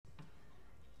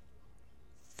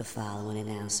The following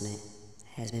announcement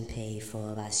has been paid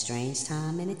for by Strange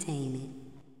Time Entertainment.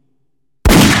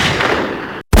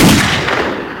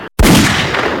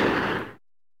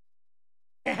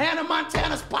 Hannah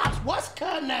Montana's pops, what's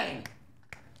her name?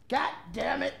 God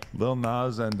damn it. Lil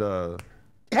Nas and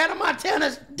Hannah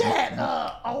Montana's dad,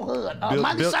 old hood.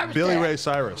 Miley Cyrus' Billy dad. Ray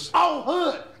Cyrus. Old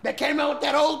hood that came out with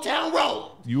that Old Town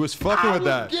Road. You was fucking with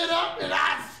that. I would get up and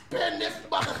I'd spin this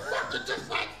motherfucker just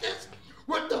like this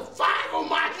with the five on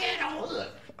my head, old hood.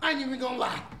 I ain't even gonna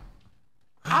lie.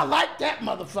 I like that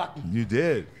motherfucker. You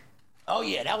did. Oh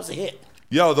yeah, that was a hit.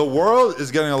 Yo, the world is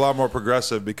getting a lot more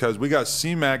progressive because we got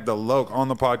C-Mac the Loke on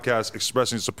the podcast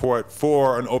expressing support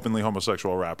for an openly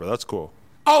homosexual rapper. That's cool.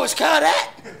 Oh, it's called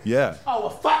that? Yeah. Oh, well,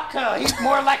 fuck her. He's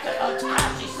more like a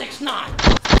Takashi 6ix9ine.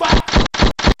 Fuck.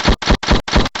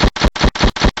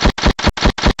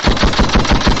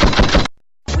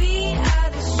 We are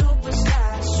the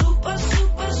superstars,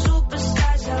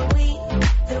 superstars are we,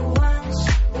 the ones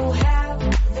who have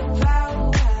the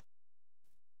power.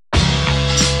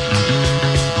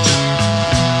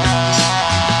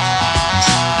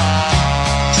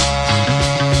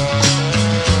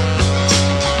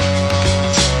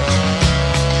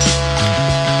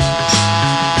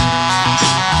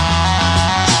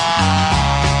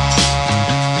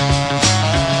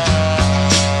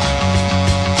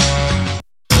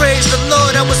 Praise the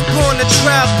Lord, I was born to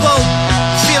drive boat.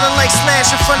 Feeling like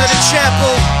Slash in front of the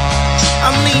chapel.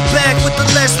 I'm lean back with the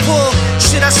Les Paul.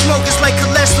 Shit I smoke is like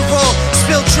cholesterol.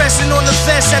 Spilled dressing on the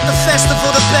vest at the festival,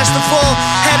 the best of all.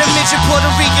 Had a midget Puerto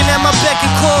Rican at my beck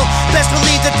and call. Best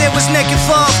believe that there was neck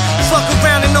involved. Fuck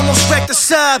around and almost wrecked the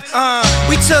sub.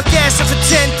 We took acid for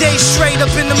 10 days straight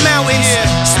up in the mountains.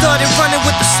 Started running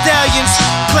with the stallions.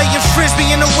 Playing frisbee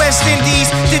in the West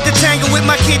Indies. Did the tango with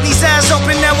my kidneys eyes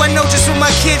open. Now I know just what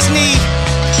my kids need.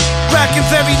 Rockin'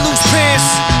 very loose pants.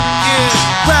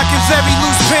 Yeah. Rockin' very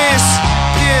loose pants.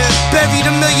 Yeah. Buried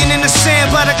 $1 million in the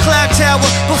sand by the clock tower.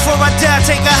 Before I die,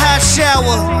 take a hot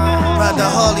shower. Ride the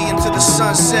Harley into the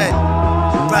sunset.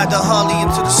 Ride the Harley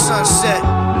into the sunset.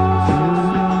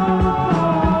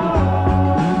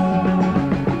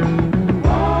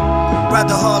 Ride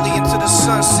the Harley into the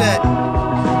sunset.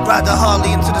 Ride the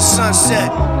Harley into the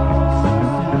sunset.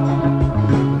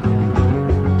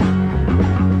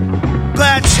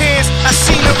 By chance, I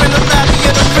seen her in the lobby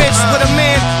of the Ritz with a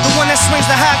man, the one that swings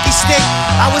the hockey stick.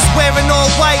 I was wearing all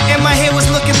white and my hair was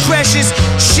looking precious.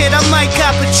 Shit, I might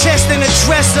cop a chest and a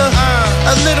dresser.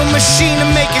 A little machine to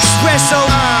make espresso.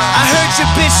 I heard your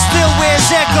bitch still wears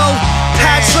Echo.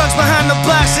 High trucks behind the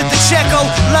box at the Checo.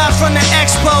 Live from the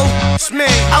expo. It's me.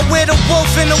 I wear the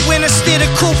wolf in the winter, steer the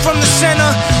coupe from the center.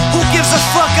 Who gives a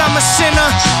fuck, I'm a sinner.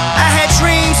 I had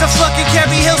dreams of fucking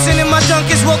Carrie Hilton in my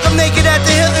Dunkins. Woke up naked at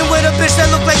the Hilton with a bitch that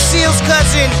looked like Seal's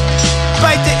cousin.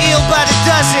 Bite the eel by the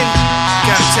dozen.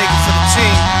 Gotta take it for the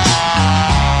team.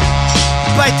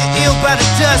 Bite the eel by the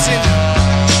dozen.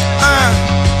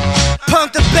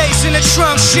 Pump the bass in the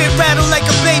trunk, shit rattle like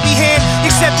a baby hand.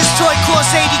 Except this toy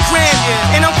costs 80 grand.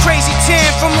 And I'm crazy tan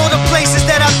from all the places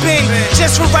that I've been.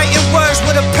 Just for writing words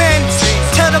with a pen.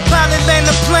 Tell the pilot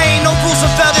land the plane, no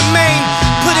Roosevelt in Maine.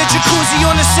 Put a jacuzzi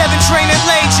on the 7 train and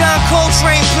lay John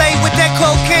Coltrane play with that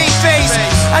cocaine face.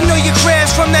 I know your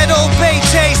crabs from that old Bay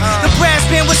taste. The brass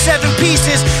band with 7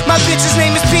 pieces. My bitch's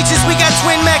name is Peaches. We got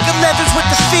twin Mac 11s with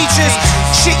the features.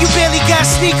 Shit, you barely got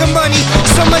sneaker money.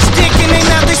 So much dick in their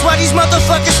mouth, that's why these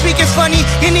motherfuckers speaking funny.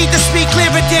 You need to speak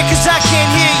clearer, dear, cause I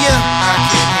can't hear ya.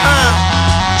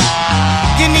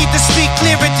 You need to speak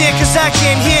clearer, dear, cause I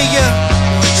can't hear ya.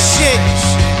 Shit.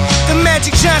 The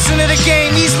Magic Johnson of the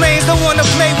game, these lanes don't wanna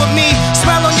play with me.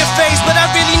 Smile on your face, but I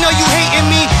really know you hating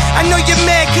me. I know you're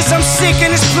mad cause I'm sick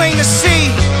and it's plain to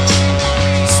see.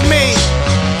 It's me.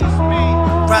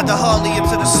 Ride the Harley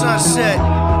into the sunset.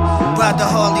 Ride the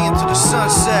Harley into the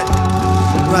sunset.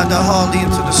 Ride the Harley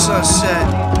into the sunset.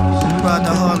 Ride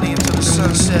the Harley into the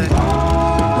sunset.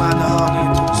 Ride the Harley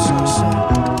into the sunset.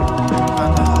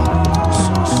 Ride the Harley into the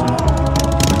sunset.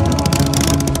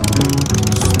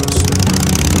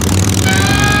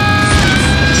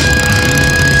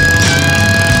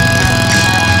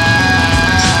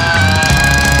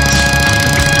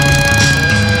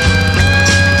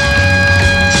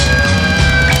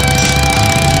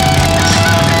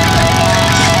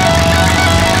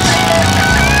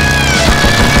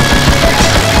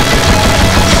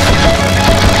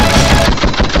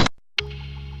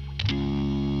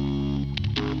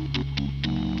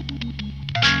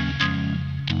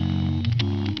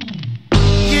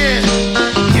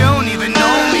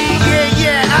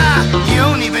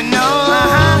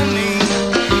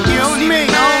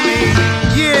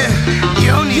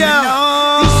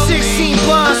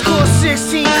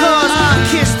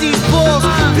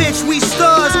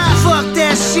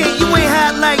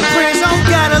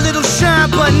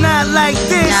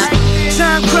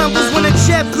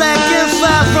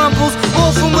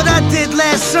 did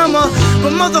last summer.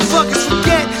 But motherfuckers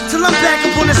forget till I'm back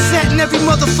up on the set and every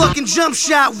motherfucking jump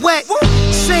shot wet.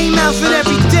 Same outfit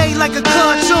every day like a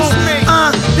cartoon.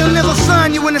 They'll never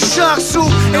find you in a shark suit,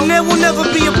 and there will never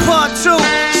be a part 2.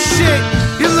 Shit,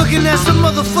 you're looking at some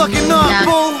motherfucking art,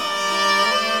 boo.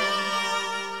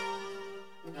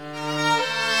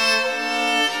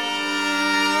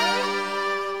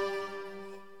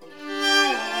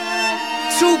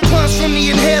 2 pumps from the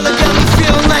inhaler got me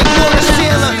feeling like Laura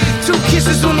Taylor. 2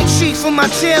 kisses on the cheek from my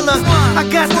tailor. I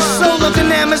got the soul of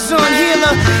an Amazon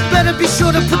healer. Better be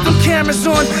sure to put them cameras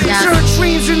on. Turn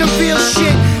dreams into real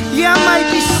shit. Yeah, I might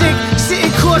be sick.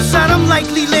 Sitting courtside, I'm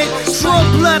likely lit. Draw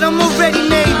blood, I'm already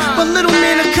made. But little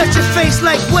man will cut your face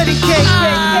like wedding cake.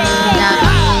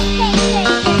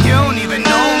 You don't even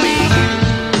know me.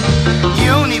 You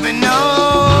don't even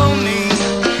know me.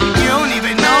 You don't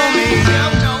even know me.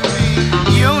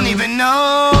 You don't even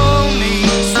know me.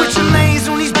 Switching lanes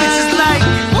on these bitches like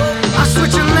I'm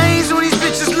switching lanes on these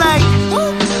bitches like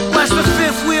watch the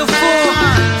 5th wheel fall.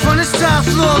 From this top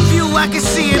floor view I can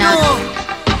see it all.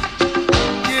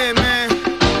 Yeah, man.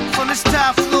 From this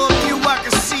top floor view I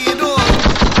can see it all.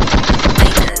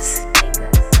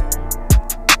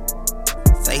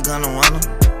 Say gonna wanna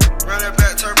run that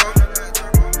back, turbo.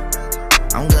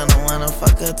 I'm gonna wanna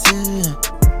fuck her too.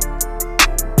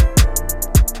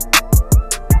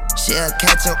 She'll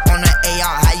catch up on the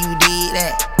AR, how you did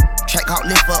that? Track out,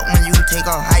 lift up when you take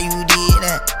off, how you did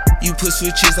that? You put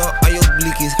switches on all your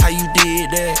blickies, how you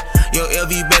did that? Your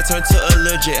LV bag turned to a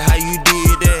legit, how you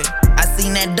did that? I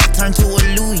seen that duck turn to a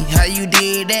Louis, how you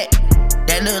did that?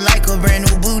 That look like a brand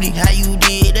new booty, how you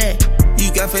did that?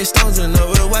 You got face stones and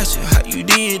nowhere to watch it, how you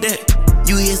did that?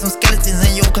 You hear some skeletons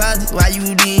in your closet, why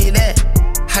you did that?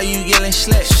 How you yelling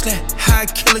slack, slack? How I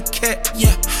kill a cat,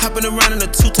 yeah. Hopping around in a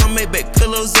 2-tone Maybach,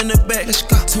 pillows in the back. Let's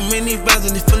go. Too many rounds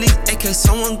in the Phillies, AK,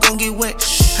 someone gon' get wet.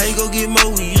 How you gon' get more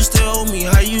when you still owe me?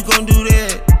 How you gon' do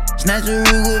that? Snatch a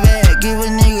Ruger bag, give a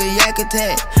nigga yak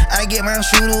attack. I get my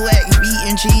shooter whack,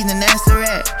 beating cheese and that's a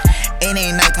rat. It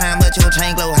ain't nighttime but your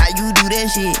chain glow, how you do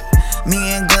that shit? Me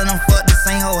and Gunna fuck the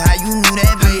same hoe, how you knew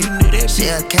that bitch?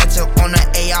 She'll catch up on the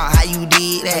AR, how you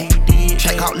did that?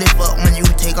 Track out, lift up when you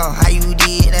take off, how you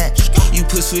did that? You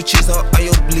put switches on all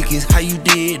your blickies, how you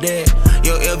did that?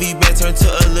 Your LV bag turned to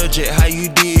a legit, how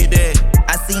you did that?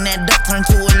 I seen that duck turn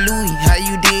to a Louis, how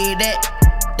you did that?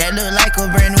 That look like a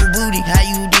brand new booty, how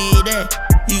you did that?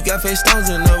 You got face stones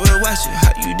and nowhere to watch it,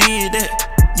 how you did that?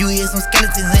 You hear some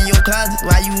skeletons in your closet,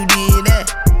 why you did that?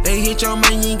 They hit your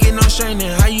man, you ain't get no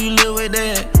straightening, how you live with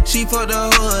that? She fucked the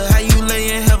hood, how you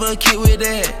lay and have a kid with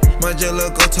that? My jello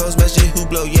go toast, smash it, who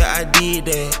blow, yeah I did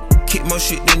that. Kick more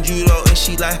shit than judo, and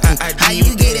she like, I did how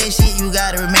you get that shit, you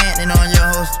got a romantic on your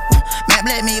host. Matt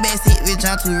Black, me back sit, bitch,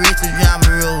 I'm too rich to drive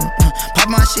a road. Pop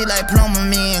my shit like plumber,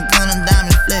 me and Gunna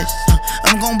diamond flesh.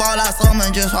 I'm gon' ball out summer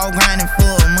and just all grinding for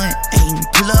a month. Ayy,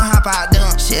 pull up, hop out,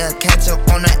 dump. She'll catch up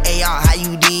on the AR, how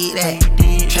you did that?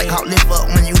 Track out, lift up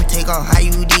when you take off, how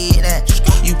you did that?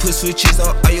 You put switches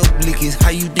on all your blickies,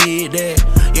 how you did that?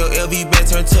 Your LV bag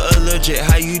turned to a legit,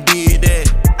 how you did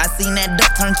that? I seen that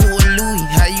duck turn to a Louis,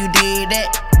 how you did that?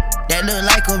 That look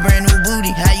like a brand new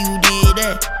booty, how you did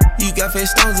that? You got face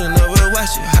stones and nowhere to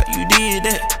watch it, how you did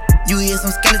that? You hear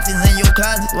some skeletons in your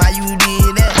closet, why you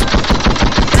did that?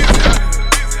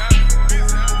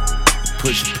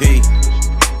 Push a P,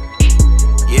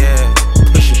 yeah,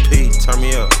 push a P, turn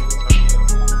me up.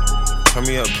 Turn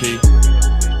me up, P.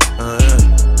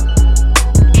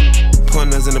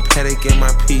 Pointers in the paddock in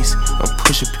my piece. I'm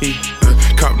push a P.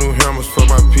 Cop new hammers for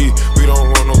my P. We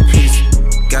don't want no peace.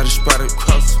 Got a spot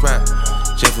across the spot,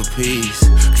 just for peace.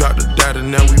 Drop the data,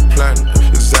 now we plotting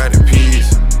exotic peas.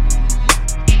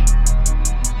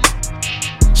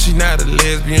 She not a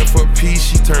lesbian for peace,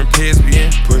 she turned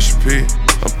lesbian. Push a P.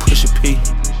 I'm push a P.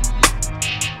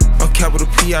 On capital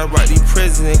P, I write these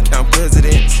presidents, count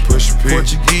presidents. Push a P.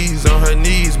 Portuguese on her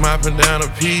knees, mopping down a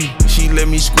P. She let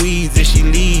me squeeze and she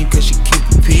leave, cause she keep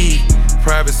a P.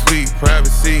 Private suite,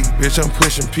 privacy, bitch, I'm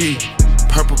pushing P.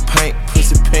 Purple paint,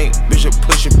 pussy pink, bitch, I'm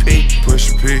pushing P.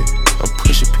 Push a P. I'm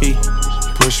push a P.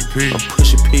 Push a P. I'm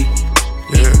push a P.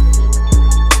 Yeah.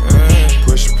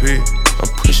 Push a P. I'm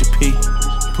push a P.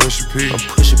 Push a P. I'm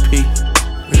push a P.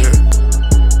 Yeah.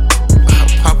 I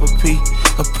pop a P.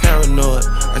 I'm paranoid,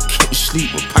 I can't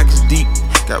sleep, my pockets deep.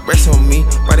 Got rest on me,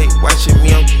 why they watching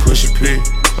me? I'm push a P.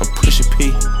 I'm push a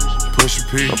P. Push a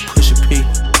P. I'm push a P.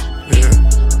 Yeah.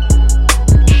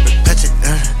 Touch it,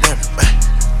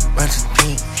 watch it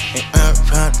P.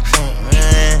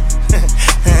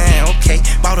 Okay,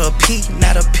 bought a P,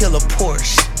 not a pill of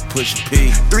Porsche. Push a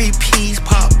P. 3 P's,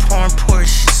 popcorn,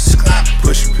 Porsche.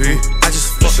 Push a P. I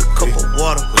just fucked a cup of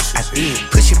water. I I did.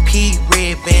 Push a P,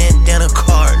 red bandana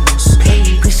Cardinals.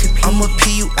 I'ma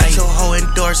P you at your whole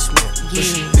endorsement.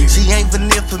 She ain't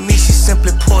vanilla for me, she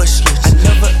simply porcelain.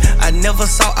 I never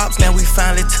saw ops, now we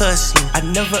finally touched.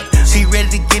 She ready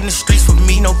to get in the streets for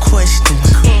me, no question.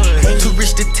 Too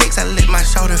rich to text, I let my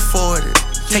shoulder forward it.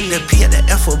 Take the P at the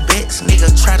alphabets, nigga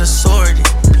try to sort it.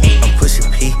 I'm pushing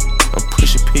P. I'm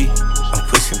pushing P. I'm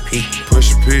pushing P.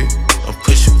 Push a P. I'm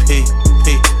pushing P.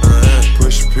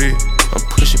 Push a P. I'm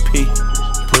pushing P.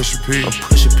 Push a P. I'm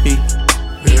pushing P.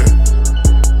 Yeah.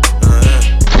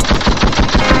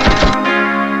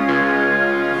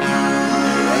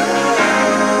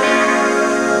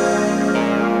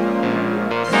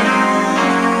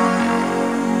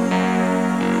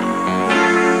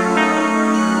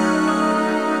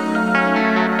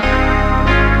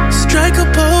 Strike a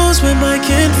pose with my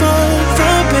kinfolk.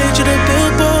 Front page of the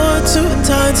billboard, suit and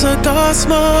tie, cigar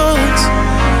smokes.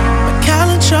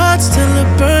 Macallan shots till it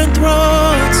burn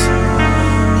throats.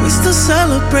 We still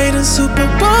celebrating Super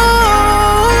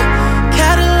Bowl.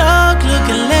 Catalog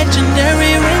looking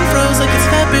legendary. Ring froze like it's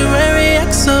February.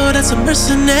 XO, that's a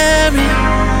mercenary.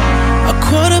 A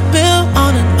quarter bill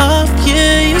on an off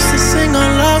year. Used to sing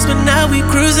on logs, but now we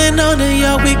cruising on the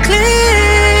yacht. We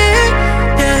clear,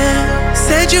 yeah.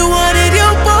 Said you wanted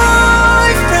your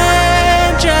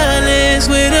boyfriend jealous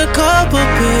with a couple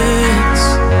pics,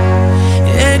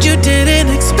 and you didn't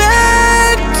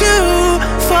expect to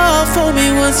fall for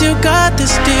me once you got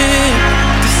this dick.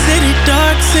 The city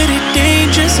dark, city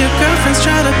dangerous. Your girlfriends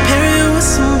try to pair you with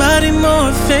somebody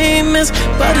more famous,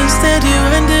 but instead you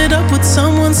ended up with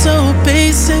someone so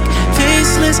basic,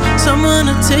 faceless. Someone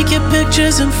to take your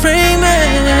pictures and frame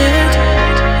it.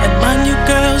 And my new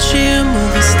girl, she a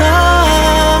movie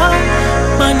star.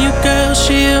 My new girl,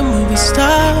 she a movie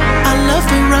star. I love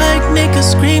her right, make her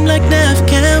scream like Nev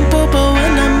Campbell, but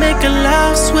when I make her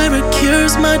laugh, swear it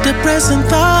cures my depressing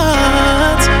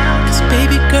thoughts. Cause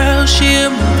baby girl, she a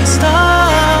movie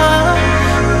star.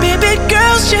 Baby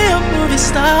girl, she a movie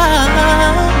star.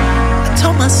 I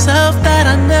told myself that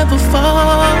I'd never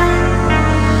fall,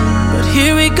 but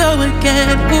here we go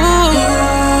again. Ooh.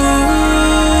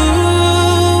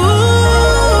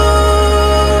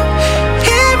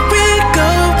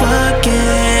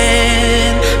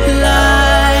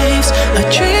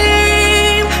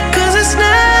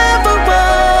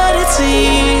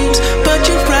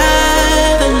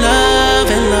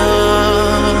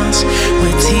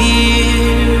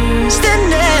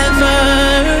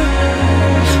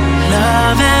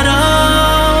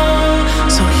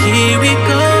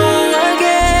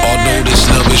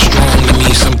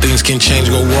 Can change,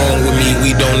 go wrong with me.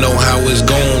 We don't know how it's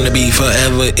going to be.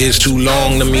 Forever is too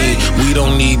long to me. We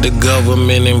don't need the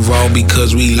government involved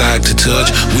because we like to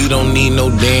touch. We don't need no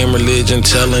damn religion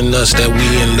telling us that we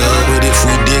in love. But if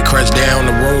we did crash down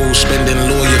the road, spending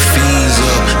lawyer fees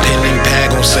up, pen and pad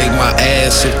gon' save my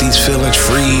ass if these feelings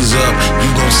freeze up. You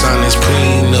gon' sign this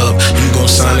prenup. You gon'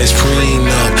 sign this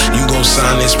prenup. You gon'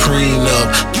 sign this prenup.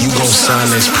 You gon' sign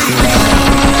this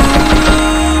prenup.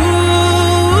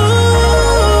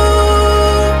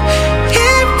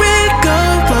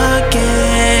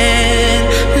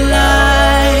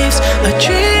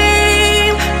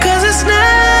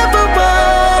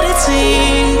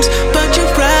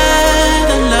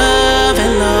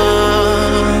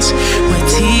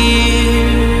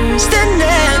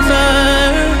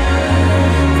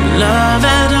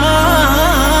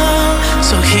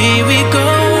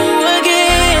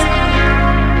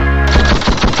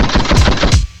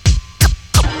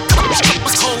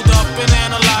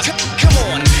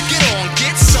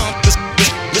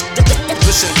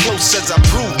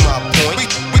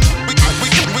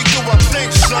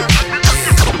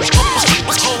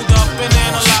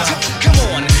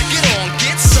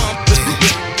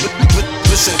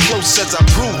 As I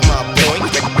prove my point,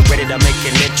 ready to make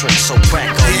an entrance, so back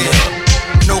on up.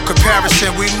 No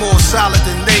comparison, we more solid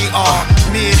than they are.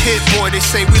 Me and Hit Boy, they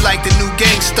say we like the new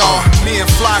Gangstar. Me and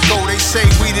Flacco, they say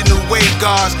we the new wave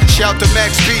guards. Shout to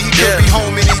Max B, he could be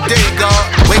home any day, God.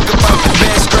 Wake up out the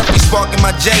bed, scruffy sparking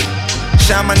my J.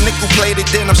 Shine my nickel plated,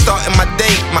 then I'm starting my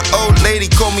day. My old lady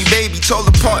called me baby, told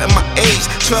apart in my age.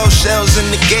 12 shells in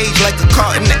the gauge, like a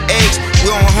carton of eggs. We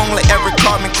on home like every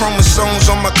carbon chromosomes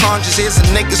on my conscience. Here's some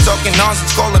niggas talking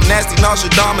nonsense, call them nasty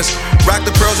Nostradamus. Rock the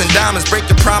pearls and diamonds, break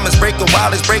your promise, break your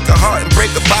wallets, break a heart and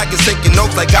break a pockets. Take your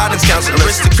notes like guidance counselors.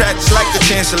 Aristocrats like the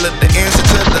chancellor, the answer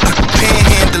to the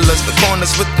panhandlers. The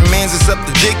corners with the mans is up,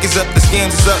 the jig is up, the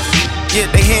scams is up. Yeah,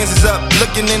 they hands is up,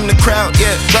 looking in the crowd,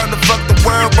 yeah, trying to fuck the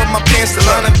world, but my pants still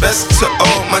uninvested. To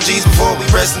all my G's before we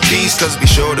rest in peace, cause be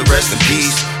sure to rest in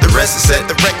peace. The rest is set,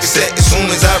 the record set as soon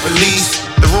as I release.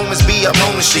 The rumors be up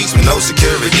on the sheets with no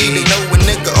security. They know a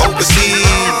nigga overseas.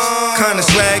 Kinda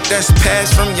swag that's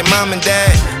passed from your mom and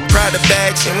dad. Prada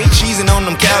bags and we cheesing on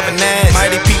them Calvin ads.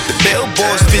 Mighty peep the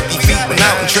billboards 50 feet when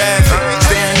out in traffic.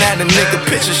 Staring at a nigga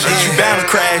picture shit, you bound to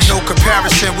crash. No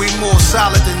comparison, we more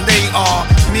solid than they are.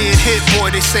 Me and Hit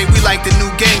Boy, they say we like the new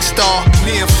Gangstar.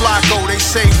 Me and Flacco, they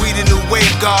say we the new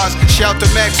wave guards. Shout to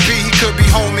Max B, he could be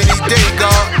home any day,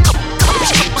 God.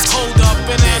 Hold up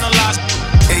and analyze.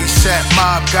 ASAP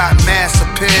Mob got mass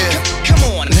appeal. Come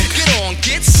on,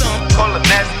 get some. Call the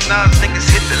nasty nines, niggas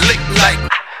hit the lick like.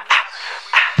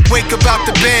 Wake up out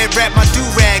the bed, wrap my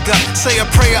do-rag up. Say a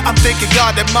prayer, I'm thanking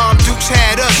God that Mom Dukes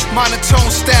had us.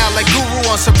 Monotone style like Guru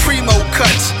on Supremo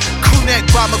cuts. Crew-neck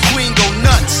by McQueen go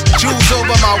nuts. Jewels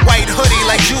over my white hoodie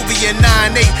like Juvie and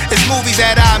 9-8. It's movies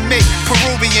that I make,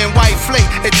 Peruvian white flake.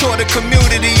 It taught the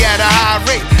community at a high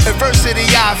rate. Adversity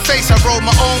I face, I roll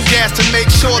my own gas to make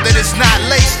sure that it's not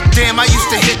laced. Damn, I used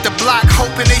to hit the block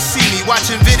hoping they see me.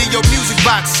 Watching video music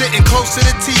box, sitting close to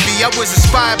the TV. I was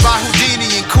inspired by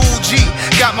Houdini and Cool G.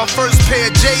 Got my first pair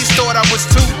of J's, thought I was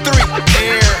 2-3.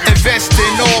 Invest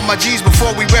in all my G's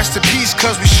before we rest in peace,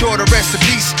 cause we sure to rest in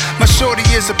peace. My shorty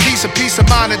is a piece of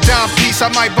mind, a dime piece. I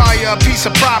might buy you a piece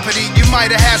of property. You might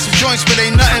have had some joints, but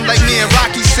ain't nothing like me and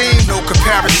Rocky seen. No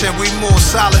comparison, we more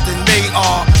solid than they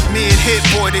are. Me and Hit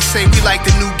Boy, they say we like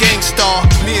the new Gangstar.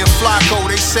 Me and Flacco,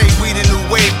 they say we the new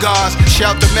wave guards.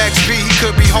 Shout to Max B, he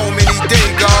could be home any day,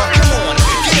 God. Come on,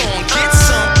 get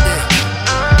some.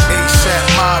 ASAP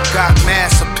Mob got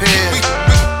mass appeal.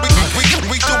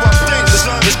 We do our thing,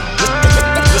 son.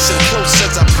 Listen close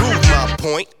as I prove my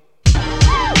point.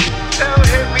 Tell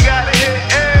hit, we gotta hit,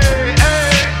 hey,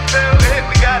 hey. Tell hit,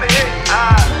 we gotta hit,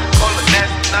 call the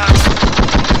nasty nines.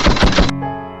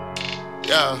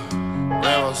 Yeah,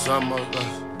 rainbow shot my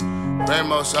wrist.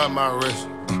 Rainbow shot my wrist.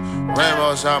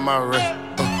 Rainbow shot my wrist.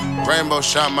 Rainbow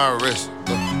shot my wrist.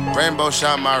 Rainbow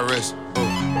shot my wrist.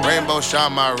 Rainbow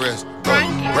shot my wrist.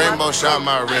 Rainbow shot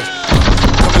my wrist.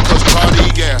 Coming close,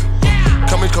 Cardi, yeah.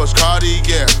 Coming close, Cardi,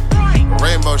 yeah.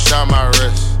 Rainbow shot my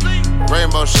wrist.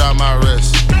 Rainbow shot my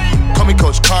wrist. Coming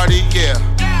close, Cardi, yeah.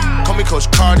 Coming close,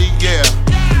 Cardi, yeah.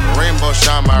 Rainbow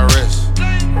shot my wrist.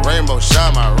 Rainbow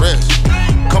shot my wrist.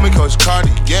 Coming close,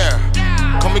 Cardi, yeah.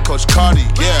 Coming close, Cardi,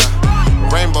 yeah.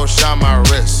 Rainbow shot my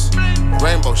wrist.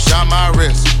 Rainbow shot my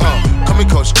wrist. Coming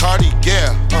close, Cardi,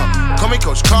 yeah. Coming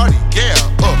close, Cardi, yeah.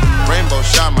 Rainbow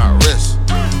shot my wrist.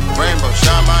 Rainbow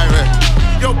shot my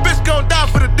wrist. Yo, bitch gon' die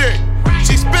for the dick.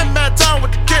 She spend mad time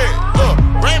with the kid.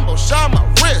 Rainbow shot my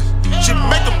wrist. She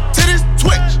make them titties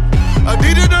twitch.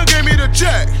 Adidas done gave me the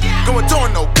check. Going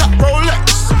doing no cop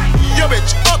Rolex. Yo,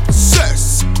 bitch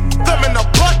obsessed. Thumb in the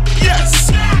butt, yes.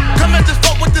 Come and just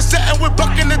fuck with the set and we're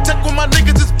bucking the tech when my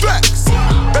niggas is flex.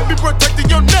 Baby protecting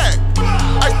your neck.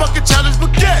 Ice bucket challenge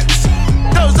baguettes.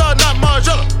 Those are not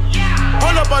Margiela.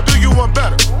 Hold up, I do you one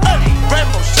better. Hey,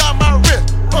 Rainbow shot my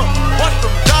wrist. Watch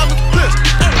them diamonds bliss.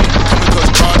 Coming close,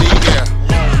 Cardi, yeah.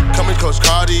 Coming close,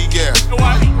 Cardi, yeah.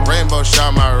 Rainbow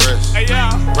shot my wrist.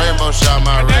 Rainbow shot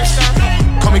my wrist.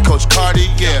 Coming close, Cardi,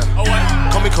 yeah.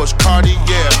 Coming close, Cardi,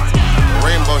 yeah.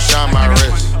 Rainbow shot my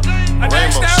wrist.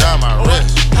 Rainbow shot my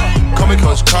wrist. Coming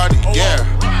close, Cardi, yeah.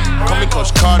 Coming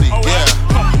close, Cardi,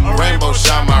 yeah. Rainbow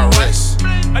shot my wrist.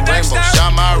 Rainbow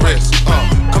shot my wrist.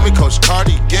 Coming close,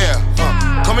 Cardi,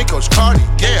 yeah. Coming close, Cardi,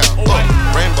 yeah.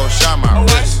 Rainbow shot my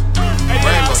wrist.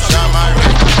 Rainbow shot my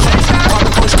wrist.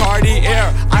 Coming close, Cardi,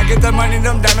 yeah. I get the money,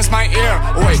 them diamonds my ear.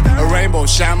 Wait, a rainbow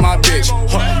shine my bitch.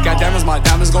 Got diamonds, my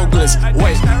diamonds go glitz.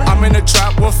 Wait, I'm in the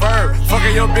trap with her.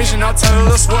 Fucking your bitch and I'll tell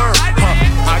her to swerve.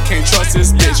 I can't trust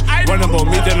this bitch. Run up on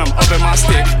me, then I'm up in my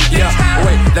stick. Yeah,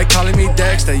 wait, they calling me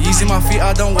Dexter. Easy my feet,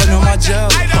 I don't wear no my gel.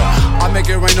 I make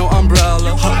it rain, no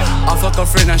umbrella. I fuck a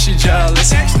friend, now she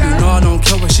jealous. You know I don't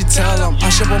care what she tell them. I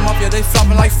ship them up, yeah, they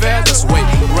flopping like feathers. Wait,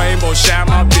 rainbow shine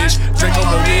my bitch. Drink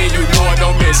over me, you know I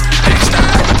don't miss.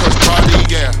 Coming close, Cardi,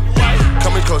 yeah.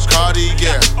 Coming close, Cardi,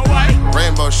 yeah.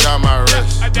 Rainbow shot my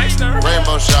wrist.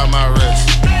 Rainbow shot my wrist.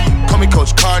 Coming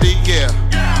close, Cardi, yeah.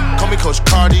 Coming close,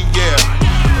 Cardi, yeah.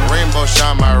 Rainbow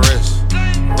shot my wrist.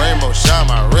 Rainbow shot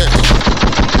my wrist.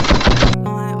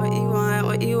 What you want,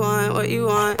 what you want, what you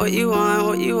want, what you want,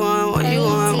 what you want, what you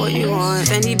want, what you want.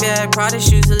 Fendi bag, Prada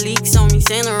shoes, the leaks on me,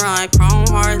 Saint Laurent, Chrome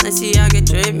heart, let's see I get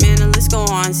drip, man, the list go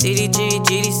on. CDG,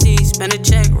 GDC, spend a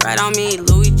check right on me,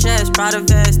 Louis chest, Prada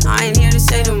vest, I ain't here to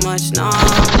say too much, nah.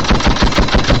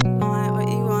 What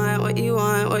you want, what you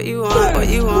want, what you want, what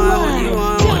you want, what you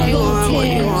want, what you want, what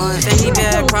you want. Fendi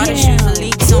bag, Prada shoes, the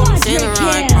leaks on me, Saint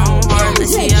Laurent, Chrome heart,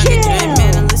 let's see I get drip,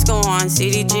 man, the list go on.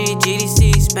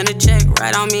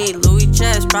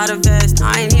 Prada vest.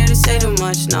 I ain't here to say too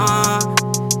much, nah.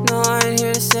 No, I ain't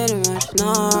here to say too much,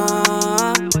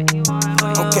 nah.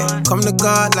 Okay, come to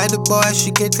God like the boy,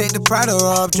 she can't take the Prada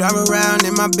off. Drive around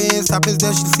in my Benz, top is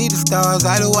there, she see the stars.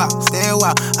 Idle out, stay a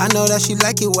while, I know that she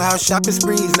like it wild. Shopping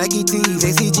sprees, Nike tees,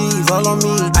 ACGs, all on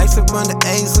me. Ice up under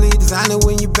Ainsley, designer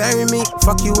when you bury me.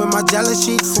 Fuck you in my jealous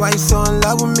sheets, why you so in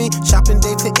love with me? Shopping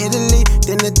day to Italy,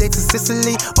 dinner day to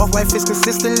Sicily. Off-white fist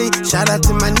consistently, shout out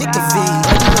to my nigga V.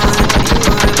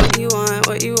 What you want,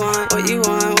 what you want, what you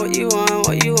want, what you want,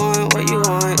 what you want, what you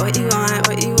want, what you want,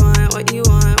 what you want, what you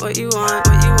want, what you want,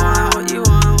 what you want, what you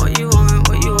want, what you want,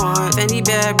 what you want. Fendi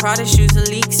bag, Prada shoes, the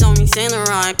leaks on me, Saint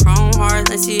Laurent, Chrome heart,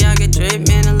 let's see I get drip,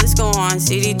 man, the list go on.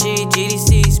 CDG,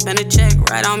 GDC, spend a check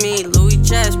right on me. Louis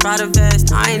chest, Prada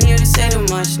vest. I ain't here to say too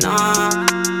much, nah.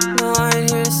 No, I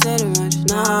ain't here to say too much,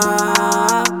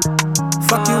 nah.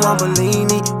 Fuck you on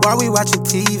Bellini, while we watching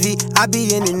TV. I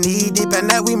be in the knee deep,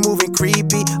 and that we moving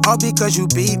creepy. All because you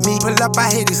beat me. Pull up, I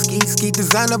hit a ski.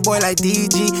 Designer boy like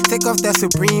DG. Take off that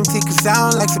Supreme tee, cause I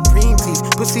don't like Supreme tees.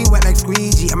 Pussy wet like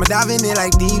squeegee. I'ma dive in it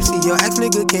like deep sea. Your ex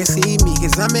nigga can't see me,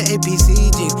 cause I'm in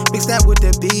APC jeans. Mix that with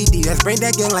the BD, that's brain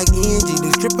that gang like ENG.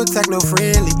 This triple techno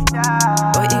friendly.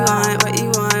 What you want, what you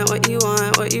want, what you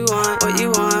want, what you want, what you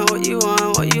want, what you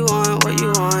want, what you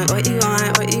want, what you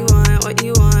want, what you want, what you want, what you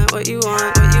want, what you want,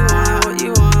 what you want, what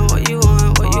you want, what you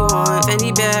want, what you want.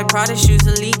 Fendi bag, Prada shoes,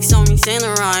 the leaks on me, Saint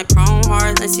Laurent, Chrome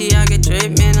heart, let's see I get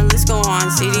drip, man, the list go on.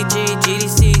 CDG,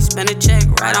 GDC, spend a check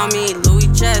right on me. Louis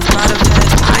chest, Prada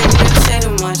vest. I ain't here to say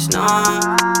too much,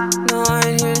 nah. No, I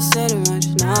ain't here to say too much,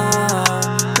 nah.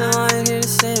 No, I ain't here to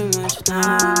say too much, nah.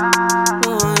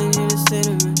 No, I ain't here to say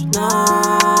too much, nah.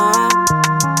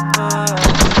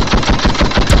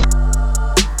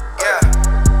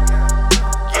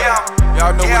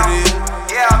 Y'all know what it is.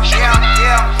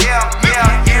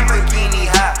 In bikini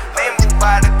high, they move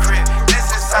by the crib. This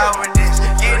is how it is.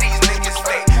 Yeah, these niggas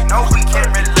fake. No, we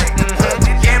can't relate.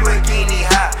 In bikini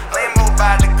high, they move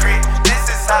by the crib. This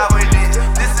is how it is.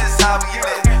 This is how we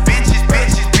live. Bitches.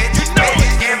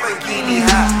 In bikini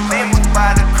high, they move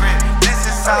by the crib. This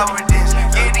is how it is.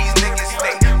 Yeah, these niggas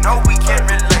fake. No, we can't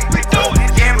relate.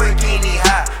 In bikini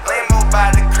high, they move by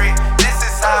the crib. This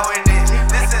is how it is.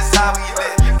 This is how we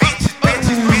live.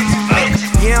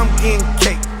 Yeah, I'm getting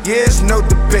cake, yeah, it's no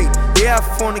debate. Yeah, I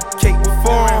fornicate with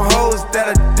foreign hoes that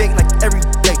I date like every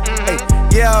day. Hey,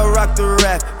 yeah, I rock the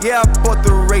rap, yeah, I bought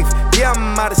the Wraith. Yeah,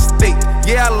 I'm out of state,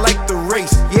 yeah, I like the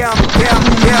race. Yeah, I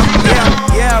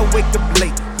wake up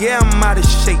late, yeah, I'm out of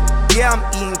shape. Yeah, I'm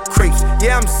eating crepes,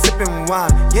 yeah, I'm sipping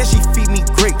wine. Yeah, she feed me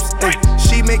grapes, hey,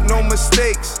 she make no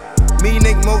mistakes. Me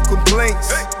make more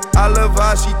complaints. I love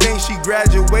how she thinks she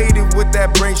graduated with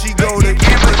that brain. She go to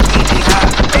bikini high,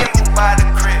 they move by the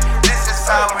crib. This is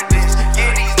how it is.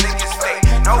 Yeah, these niggas fake.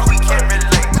 No, we can't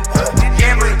relate.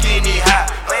 Yeah, bikini high,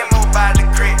 they move by the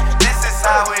crib. This is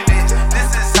how it is.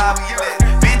 This is how we live.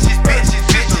 Bitches.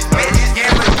 Yeah,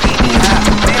 bikini high,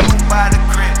 they move by the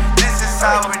crib. This is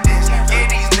how it is. Yeah,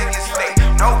 these niggas fake.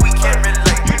 No, we can't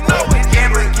relate. Yeah,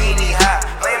 bikini high,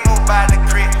 they move by the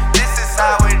crib. This is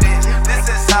how it is. This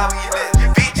is how we live.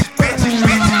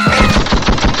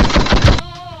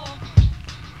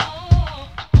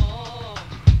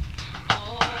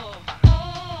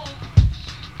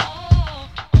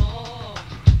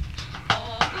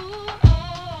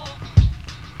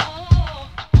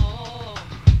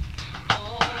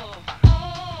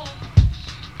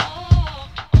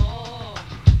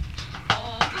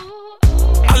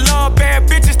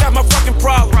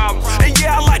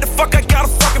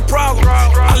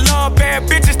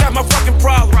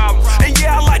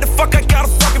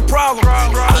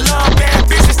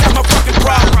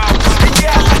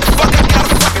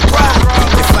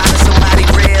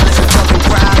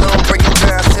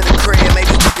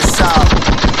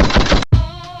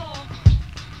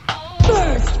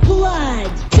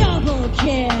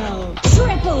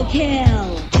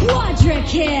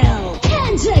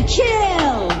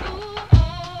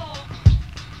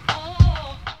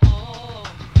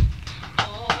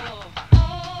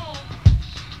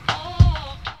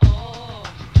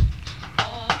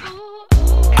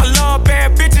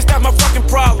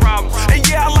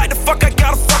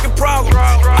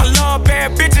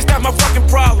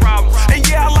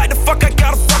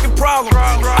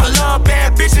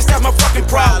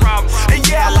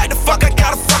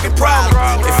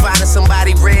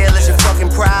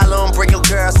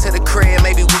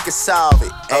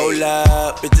 Hold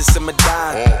up, bitches in my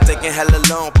dime. Taking hella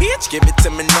long, bitch, give it to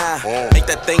me now. Make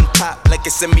that thing pop like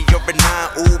it's in me over 9.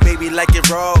 Ooh, baby, like it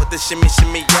raw with the shimmy,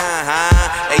 yeah,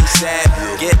 huh?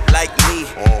 ASAP, get like me.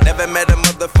 Never met a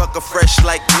mother motherfucker fresh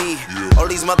like me. All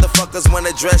these motherfuckers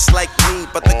wanna dress like me,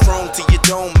 but the chrome to your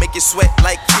dome make you sweat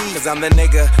like me. Cause I'm the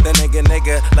nigga,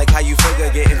 like how you figure,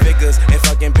 getting figures and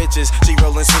fucking bitches. She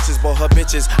rolling switches, bought her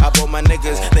bitches, I bought my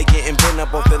niggas. They getting bent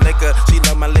up off the liquor, she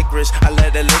love my licorice, I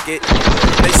let her lick it.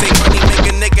 They say money make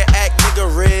a nigga act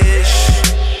niggerish,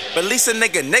 but at least a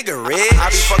nigga rich. I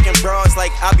be fucking broads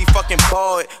like I be fucking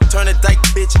bored. Turn a dyke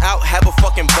bitch out, have a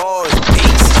fucking bars.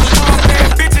 Peace.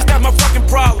 Bad bitches, that's my fucking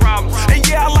problem. And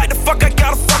yeah, I like the fuck, I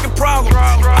got a fucking problem.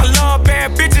 I love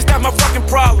bad bitches, that's my fucking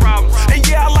problem. And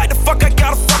yeah, I like the fuck, I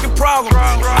got a fucking problem.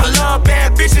 I love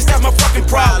bad bitches, that's my fucking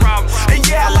problem. And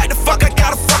yeah, I like the fuck, I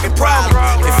got a fucking problem.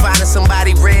 If finding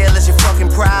somebody real is your fucking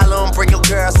problem, bring your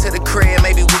girls to the crib,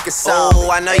 maybe we can solve.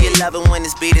 Oh, I know you love it when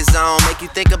this beat is on. Make you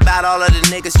think about all of the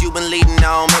niggas you been leading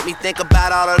on. Make me think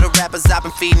about all of the rappers I've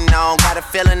been feeding on. Got a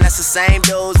feeling that's the same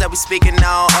dudes that we speaking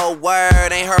on. Oh,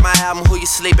 word, ain't heard my album, who you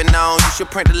sleeping on? You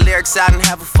should print the lyrics out and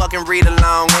have a fucking read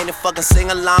along. Ain't a fucking sing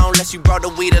along unless you brought the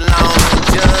weed along.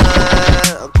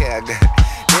 Okay, I got it.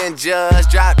 Then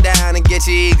just drop down and get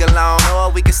your eagle on.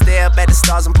 Or we can stay up at the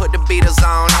stars and put the Beatles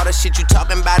on. All the shit you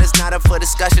talking about is not up for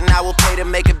discussion. I will pay to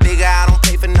make it bigger, I don't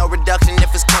pay for no reduction.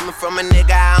 If it's coming from a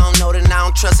nigga I don't know, then I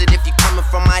don't trust it. If you coming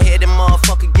from my head, then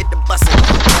motherfucker get the bustin'.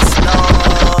 Yes,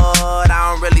 Lord,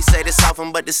 I don't really say this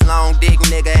often, but this long dick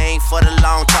nigga ain't for the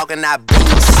long talking, I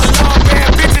beats. I love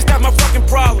bad bitches, that's my fucking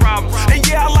problem. And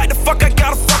yeah, I like the fuck, I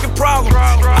got a fucking problem.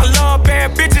 I love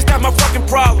bad bitches, that's my fucking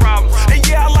problem. And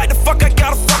yeah, I like the fuck, I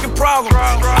got a fucking problem.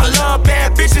 I love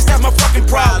bad bitches, that's my fucking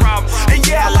problem. And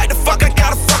yeah, I like the fuck, I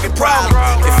got a fucking problem.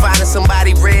 If finding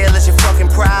somebody real is your fucking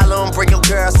problem, bring your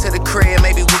girls to the crib,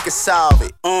 maybe we can solve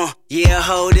it. Yeah,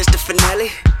 ho, this the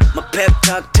finale. My pep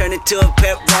talk turned into a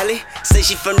pep rally. Say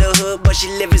she from the hood, but she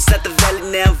live inside the valley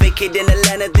now. Vacate in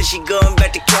Atlanta, then she going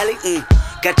back to Cali.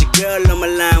 Got your girl on my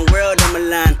line, world on my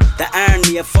line. The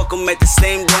irony, I fuck 'em at the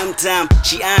same damn time.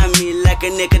 She eyeing me like a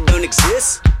nigga don't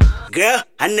exist. Girl,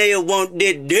 I know you want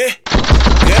this.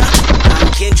 Girl, I'm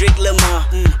Kendrick Lamar,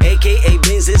 aka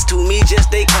Benzes, to me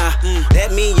just a car.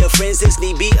 That mean your friends is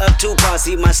need be up to par.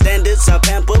 See my standards are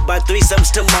pampered by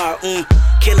threesomes tomorrow.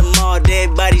 Kill 'em all,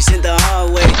 dead bodies in the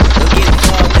hallway. Don't get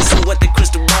involved, listen what the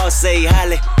crystal ball say.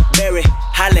 Halle Berry,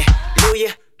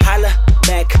 hallelujah, holla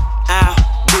back, I'll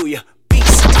do ya.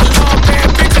 Peace. I love bad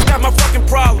bitches, that's my fucking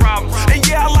problem. And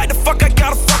yeah, I like the fuck, I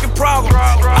got a fucking problem.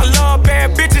 I love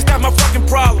bad bitches, that's my fucking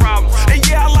problem. And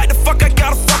yeah, I like the fuck, I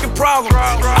got a fucking problem.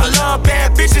 I love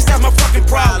bad bitches, that's my fucking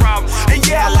problem. And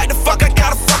yeah, I like the fuck, I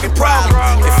got a fucking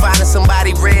problem. If finding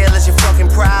somebody real is your fucking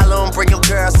problem, bring your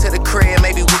girls to the crib,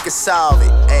 maybe we can solve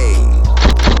it. Ayy.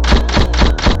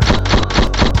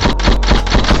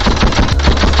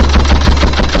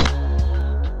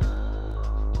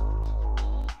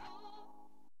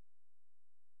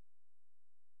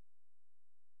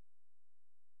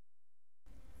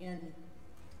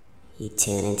 You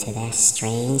tune into that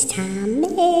Strange Time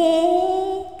mix.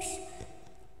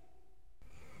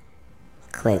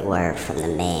 Quick word from the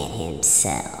man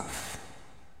himself.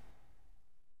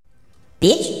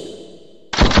 Bitch.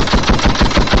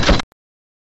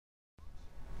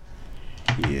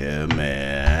 Yeah,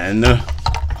 man.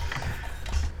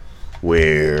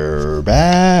 We're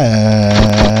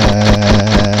back.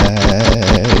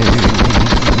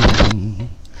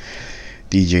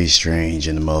 DJ Strange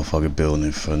in the motherfucking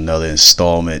building for another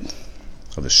installment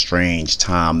of the Strange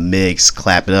Time Mix.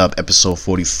 Clap it up, episode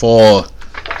 44.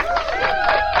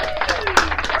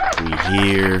 We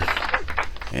here,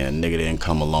 and nigga didn't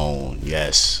come alone.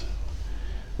 Yes,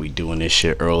 we doing this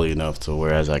shit early enough to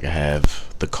whereas I can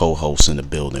have the co-hosts in the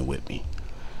building with me.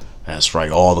 That's right,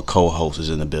 all the co-hosts is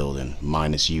in the building,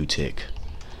 minus U-Tick.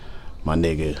 My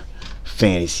nigga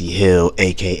Fantasy Hill,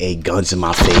 aka Guns in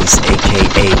My Face,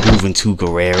 aka Juventud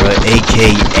Guerrera,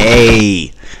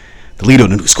 aka the leader of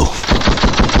the new school,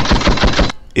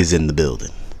 is in the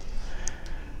building.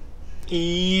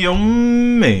 Yo,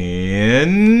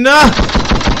 man.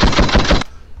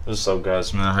 What's up,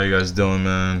 guys, man? How you guys doing,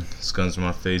 man? It's Guns in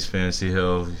My Face, Fantasy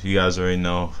Hill. You guys already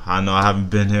know. I know I haven't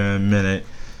been here in a minute.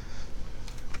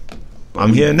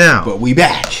 I'm here now. But we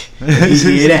back. We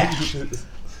hear that.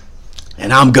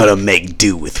 And I'm gonna make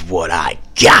do with what I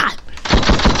got.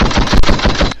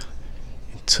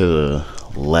 To the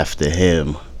left of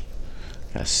him,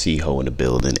 got Seaho in the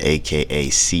building, aka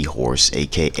Seahorse,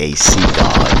 aka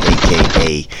SEAGAWD,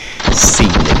 aka Sea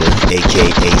Nigga,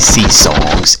 aka Sea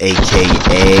Songs, aka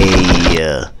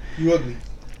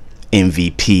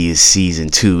MVP is season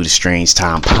 2, the Strange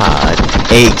Time Pod,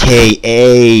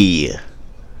 aka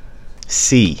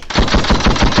C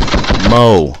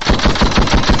Mo.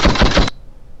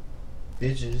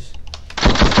 Bitches.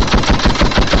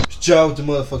 Drive the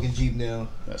motherfucking Jeep now.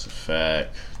 That's a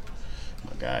fact.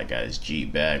 My guy got his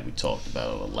Jeep back. We talked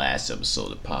about it on the last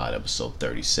episode of Pod, episode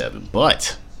 37.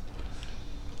 But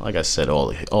like I said, all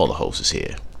the hosts is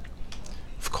here.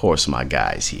 Of course, my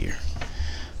guy's here.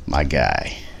 My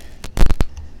guy,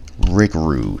 Rick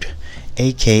Rude,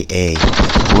 a.k.a.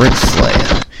 Ric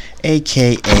Flair,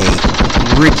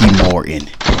 a.k.a. Ricky Morton,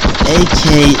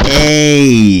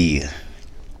 a.k.a.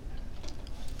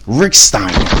 Rick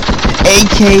Steiner,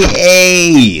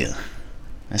 a.k.a.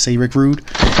 I say Rick Rude,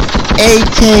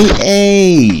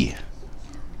 a.k.a.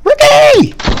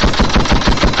 Ricky.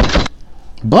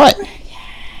 But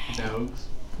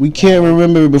we can't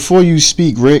remember, before you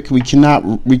speak, Rick, we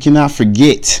cannot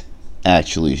forget,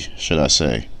 actually, should I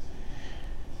say,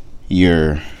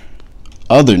 your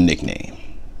other nickname,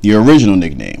 your original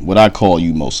nickname, what I call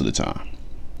you most of the time.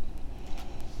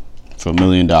 For $1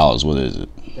 million, what is it?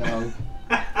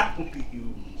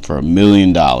 For $1 million.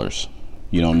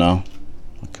 You don't know?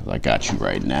 Because I got you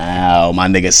right now. My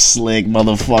nigga Slick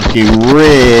motherfucking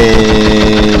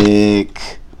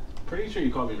Rick. Pretty sure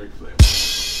you call me Ric Flair.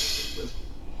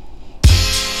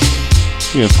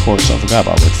 Yeah, of course, I forgot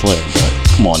about Ric Flair, but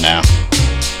come on now.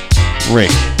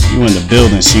 Rick, you in the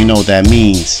building, so you know what that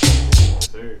means.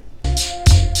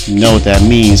 You know what that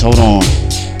means. Hold on.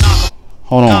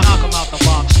 Hold on.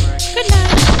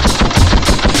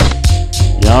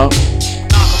 Yup.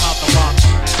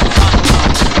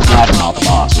 Knock him out the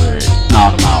box, Rick.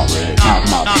 Knock him out, Rick. Knock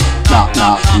him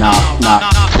out. Knock.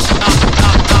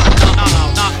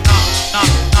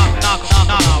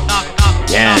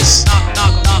 Yes.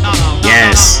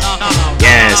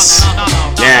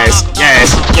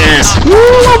 Woo,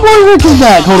 my boy Rick is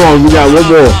back. Hold on, we got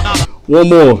one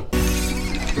more.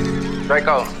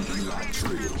 Draco.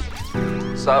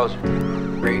 Soldier.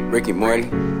 Ricky Morty.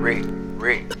 Rick.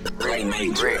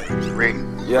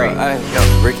 Yo,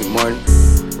 Ricky Morty.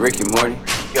 Ricky Morty.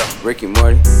 Yo, Ricky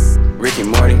Morty. Ricky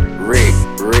Morty. Rick.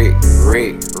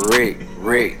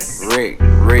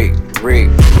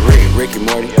 Ricky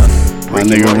Morty. My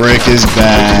nigga Rick is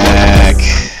back.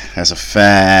 That's a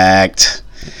fact.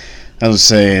 I was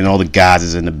saying, all the guys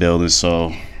is in the building,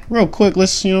 so real quick,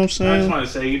 let's, you know what I'm saying? I just want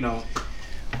to say,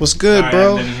 what's good, sorry,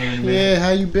 bro? Yeah, how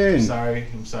you been? I'm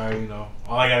sorry,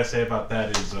 all I gotta say about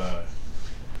that is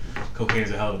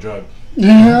cocaine's a hell of a drug.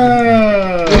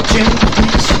 Yeah.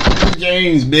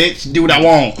 James, bitch, do what I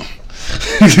want.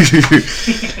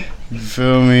 You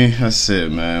feel me? That's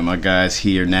it, man. My guy's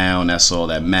here now, and that's all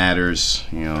that matters.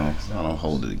 You know, I don't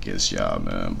hold it against y'all,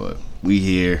 man, but we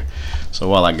here. So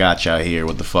while I got y'all here,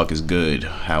 what the fuck is good?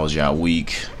 How was y'all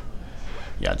week?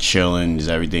 Y'all chilling? Is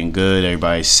everything good?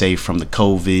 Everybody safe from the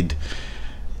COVID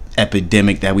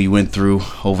epidemic that we went through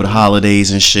over the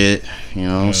holidays and shit? You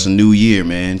know, It's a new year,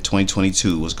 man.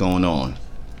 2022. What's going on?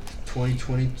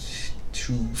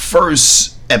 2022.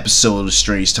 First episode of the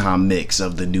Strange Time Mix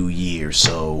of the new year.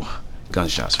 So,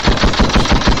 gunshots for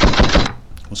that.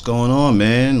 What's going on,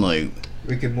 man? Like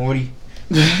Rick and Morty.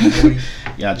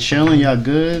 Y'all chilling? Y'all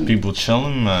good? People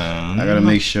chilling, man. I gotta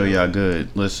make sure y'all good.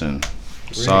 Listen,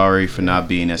 sorry for not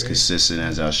being as consistent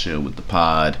as I should with the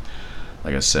pod.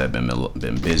 Like I said, been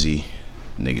busy.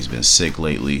 Niggas been sick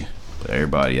lately. But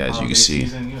everybody, as you can see,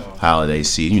 holiday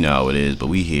season, you know how it is. But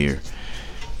we here,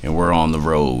 and we're on the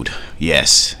road.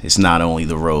 Yes, it's not only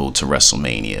the road to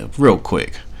WrestleMania. Real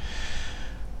quick.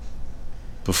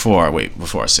 Before I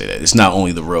say that, it's not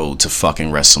only the road to fucking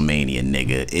WrestleMania,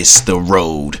 nigga. It's the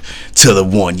road to the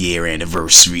 1 year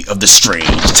anniversary of the Strange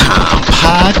Time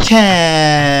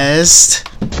Podcast.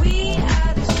 We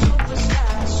are the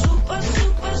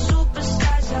superstars,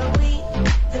 superstars are we,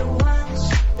 the ones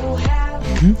who have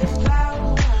the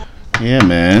power. Yeah,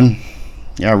 man.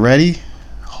 Y'all ready?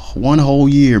 1 whole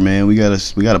year, man. We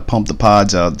gotta pump the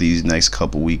pods out these next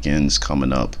couple weekends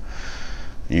coming up.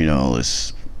 You know,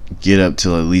 let's get up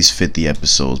to at least 50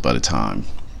 episodes by the time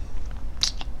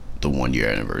the 1 year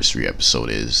anniversary episode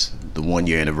is. The 1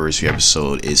 year anniversary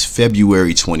episode is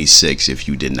February 26th, if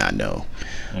you did not know.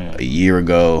 A year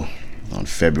ago, on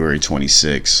February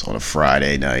 26th, on a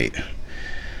Friday night,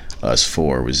 us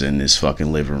four was in this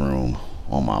fucking living room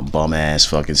on my bum ass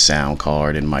fucking sound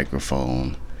card and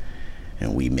microphone,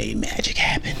 and we made magic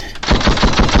happen.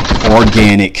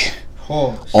 Organic.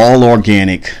 Pause. All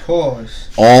organic. Pause.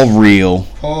 All real.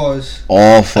 Pause.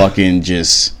 All fucking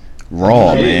just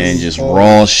raw, man. Just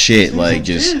raw shit. Like,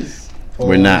 just,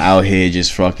 we're not out here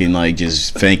just fucking, like,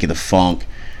 just faking the funk.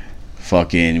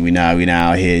 Fucking, we not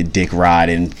out here dick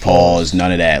riding. Pause.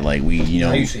 None of that. Like, we, you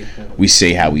know, we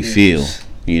say how we feel.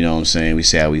 You know what I'm saying? We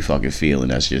say how we fucking feel,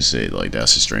 and that's just it. Like,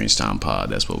 that's a Strange Time Pod.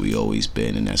 That's what we always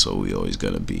been, and that's what we always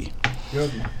gonna be.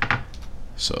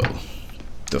 So,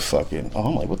 the fucking. Oh,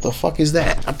 I'm like, what the fuck is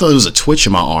that? I thought it was a twitch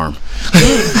in my arm.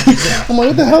 I'm like,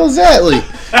 what the hell is that? Like,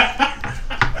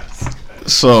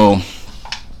 so,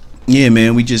 yeah,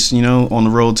 man, we just, you know, on the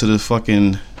road to the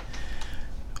fucking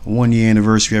 1 year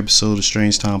anniversary episode of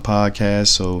Strange Time Podcast.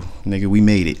 So, nigga, we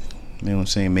made it. You know what I'm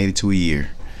saying? Made it to a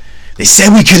year. They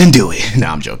said we couldn't do it.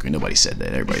 Nah, I'm joking. Nobody said that.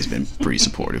 Everybody's been pretty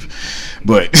supportive.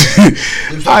 But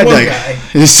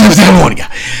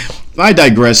I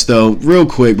digress, though. Real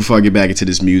quick before I get back into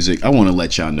this music, I want to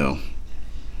let y'all know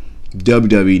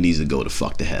WWE needs to go to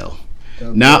fuck the hell.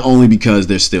 Not only because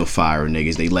they're still firing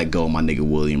niggas, they let go of my nigga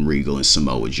William Regal and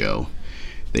Samoa Joe.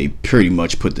 They pretty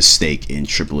much put the stake in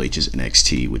Triple H's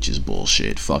NXT, which is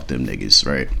bullshit. Fuck them niggas,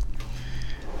 right?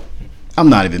 I'm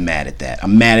not even mad at that.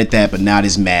 I'm mad at that, but not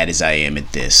as mad as I am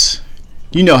at this.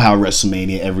 You know how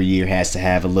WrestleMania every year has to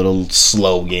have a little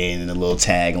slogan and a little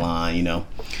tagline, you know.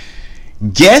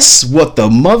 Guess what the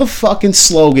motherfucking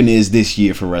slogan is this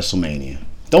year for WrestleMania?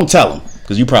 Don't tell them,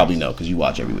 because you probably know, because you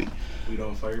watch every week. We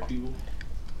don't fire people?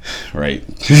 Right.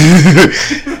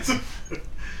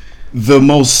 The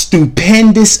most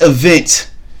stupendous event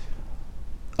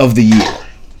of the year.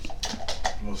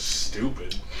 Most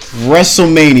stupid.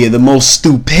 WrestleMania, the most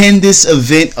stupendous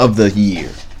event of the year.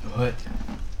 What?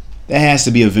 That has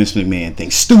to be a Vince McMahon thing.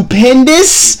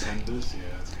 Stupendous?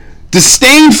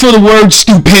 Disdain for the word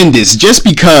stupendous, just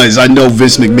because I know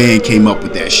Vince McMahon came up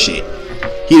with that shit.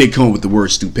 He didn't come up with the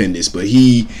word stupendous, but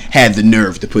he had the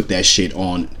nerve to put that shit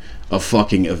on a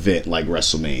fucking event like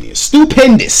WrestleMania.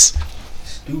 Stupendous.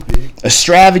 Stupid.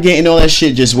 Extravagant and all that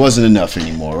shit just wasn't enough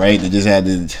anymore, right? They just had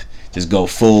to just go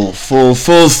full blown,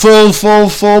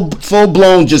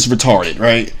 just retarded,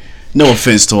 right? No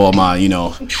offense to all my, you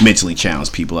know, mentally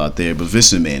challenged people out there, but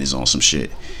Vince McMahon is on some shit.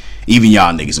 Even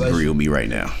y'all niggas agree with me right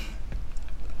now.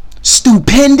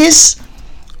 Stupendous.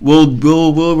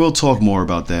 We'll talk more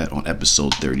about that on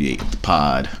episode 38 of the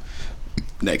pod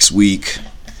next week.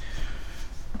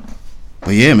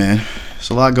 But yeah, man, there's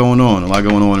a lot going on. A lot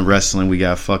going on in wrestling. We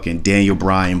got fucking Daniel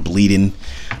Bryan bleeding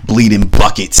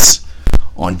buckets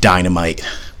on Dynamite.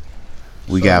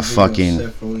 We got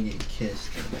fucking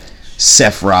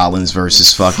Seth Rollins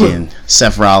versus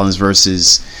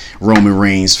Roman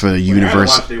Reigns for the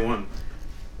Universal.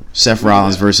 Seth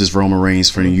Rollins versus Roman Reigns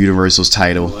for the Universal's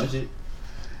title.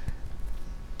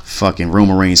 Fucking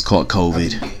Roman Reigns caught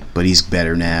COVID, but he's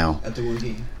better now.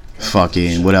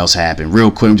 Fucking what else happened?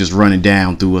 Real quick, I'm just running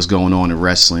down through what's going on in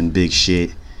wrestling. Big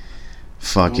shit.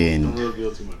 Fucking. Don't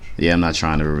reveal too much. Yeah, I'm not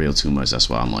trying to reveal too much. That's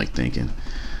why I'm like thinking.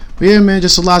 But yeah, man,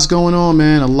 just a lot's going on,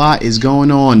 man. A lot is going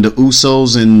on. The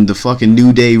Usos and the fucking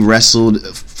New Day wrestled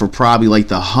for probably like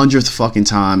the 100th fucking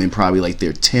time in probably like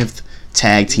their 10th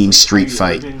tag team street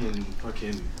fight.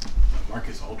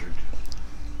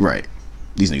 Right.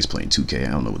 These niggas playing 2K.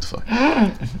 I don't know what the fuck.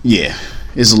 Yeah.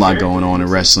 There's a lot going on in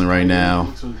wrestling right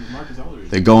now.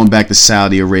 They're going back to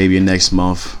Saudi Arabia next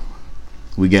month.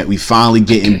 We finally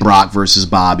getting Brock versus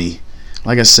Bobby.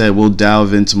 Like I said, we'll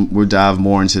dive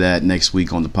more into that next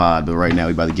week on the pod. But right now,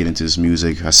 we about to get into this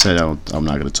music. I said I'm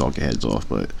not gonna talk your heads off,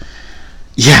 but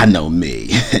yeah, I know me.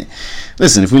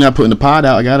 Listen, if we're not putting the pod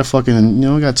out, I gotta fucking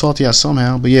I gotta talk to y'all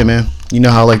somehow. But yeah, man, you know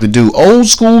how I like to do. Old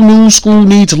school, new school,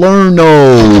 need to learn.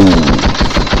 No.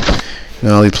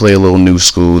 Now we play a little new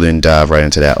school, then dive right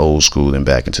into that old school, then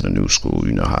back into the new school.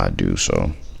 You know how I do.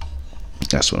 So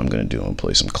that's what I'm gonna do. I'm gonna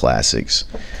play some classics.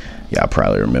 Y'all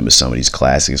probably remember some of these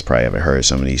classics. Probably haven't heard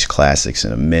some of these classics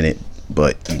in a minute.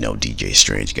 But, you know, DJ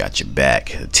Strange got your back.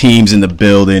 The team's in the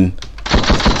building.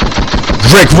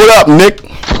 Rick, what up, Nick?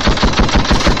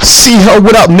 See her,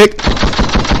 what up, Nick?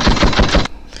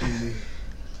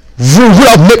 What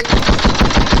up, Nick?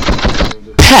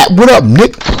 Pat, what up,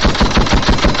 Nick?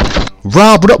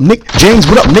 Rob, what up, Nick? James,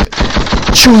 what up, Nick?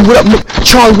 Chewy, what up, Nick?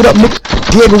 Charlie, what up, Nick?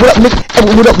 Diego, what up, Nick?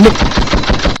 Edward, what up, Nick?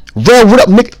 Red, what up,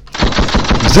 Nick?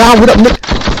 Zah, what up, Nick?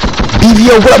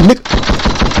 BVO, what up, Nick?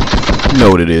 You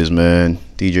know what it is, man.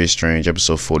 DJ Strange,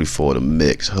 episode 44 of The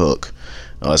Mix, Hook.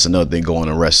 That's another thing going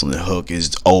on wrestling. Hook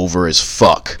is over as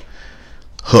fuck.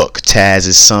 Hook,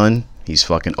 Taz's son, he's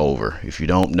fucking over. If you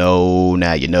don't know,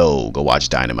 now you know. Go watch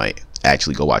Dynamite.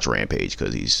 Actually, go watch Rampage,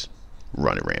 because he's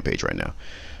running Rampage right now.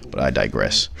 But I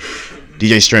digress.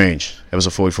 DJ Strange,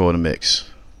 episode 44 of The Mix.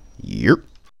 Yep.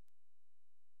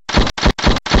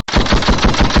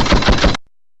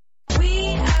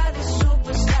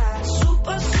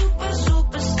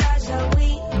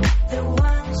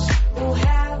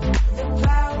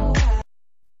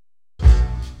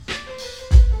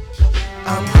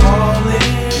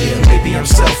 I'm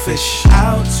selfish.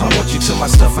 I want you to my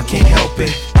stuff, I can't help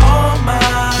it. All mine.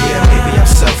 Yeah, maybe I'm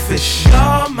selfish.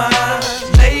 All mine.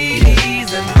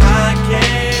 Ladies and I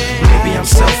can. Maybe I'm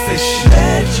selfish.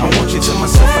 selfish. I want you to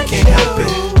myself, I can't help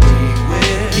it.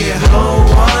 Yeah, no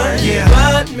one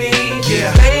but me,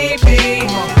 yeah, baby.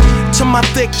 To my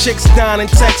thick chicks down in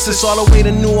Texas, all the way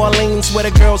to New Orleans where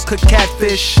the girls cook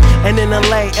catfish. And in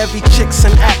LA, every chick's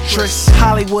an actress.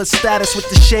 Hollywood status with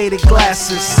the shaded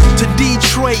glasses. To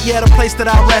Detroit, yeah, the place that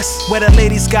I rest, where the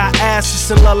ladies got asses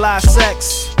and love live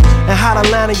sex. And Hot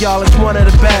Atlanta, y'all, is one of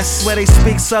the best, where they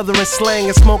speak southern slang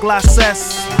and smoke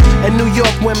license. And New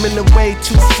York women are way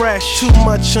too fresh, too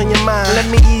much on your mind, let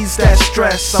me ease that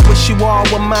stress. I wish you all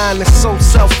were mine, it's so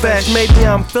selfish. Maybe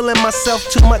I'm feeling myself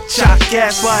too much, I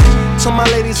guess. But to my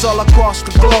ladies all across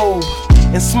the globe,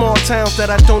 in small towns that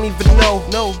I don't even know,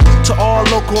 to all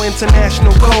local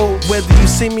international codes. Whether you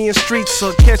see me in streets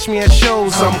or catch me at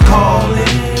shows, I'm calling.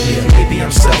 Yeah, maybe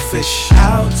I'm selfish.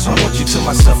 I want you to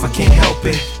myself, I can't help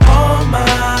it. All mine.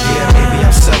 Yeah, maybe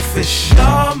I'm selfish.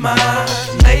 All my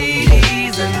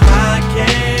ladies and I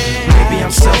can. Maybe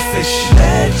I'm selfish.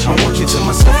 I want you to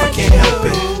myself, I can't help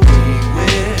it.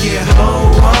 Yeah,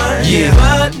 no one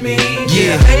but me,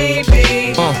 yeah,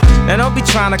 baby. Now don't be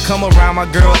trying to come around my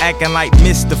girl acting like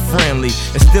Mr. Friendly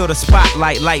and steal the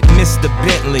spotlight like Mr.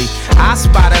 Bentley. I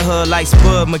spotted her like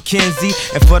Spud McKenzie,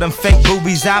 and for them fake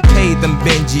boobies I paid them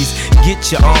Benjis.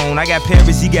 Get your own. I got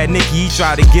Paris, he got Nicki, he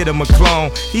tried to get him a clone.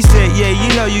 He said, yeah,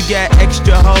 you know you got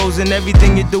extra hoes and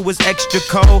everything you do is extra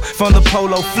cold. From the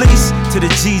polo fleece to the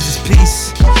Jesus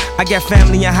piece. I got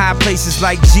family in high places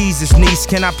like Jesus, niece.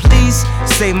 Can I please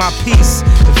say my piece?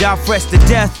 If y'all fresh to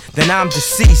death, then I'm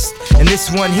deceased. And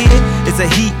this one here is a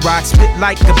heat rock, spit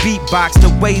like a beatbox, the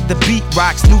way the beat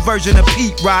rocks, new version of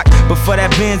Pete Rock. But for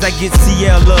that Benz, I get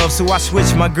CL love, so I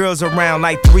switch my girls around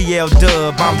like 3L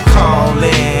Dub. I'm calling.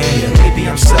 Yeah, maybe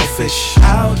I'm selfish.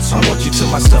 I want you to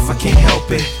myself, I can't help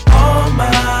it. All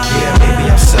my yeah, maybe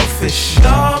I'm selfish.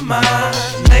 All my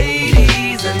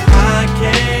ladies and I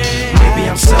can. Maybe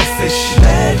I'm selfish.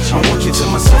 I want you to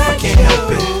myself, I can't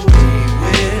help it.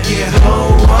 Yeah, no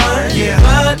one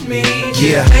but me,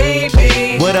 yeah,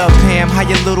 baby. What up, Pam? How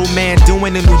your little man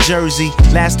doing in New Jersey?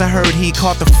 Last I heard he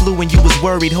caught the flu and you was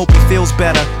worried. Hope he feels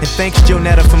better. And thanks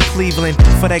Jonetta from Cleveland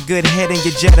for that good head in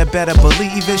your Jetta. Better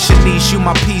believe it. Shanice, you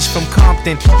my piece from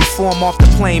Compton. Before I'm off the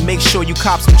plane, make sure you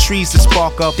cop some trees to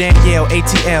spark up. Danielle,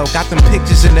 ATL, got them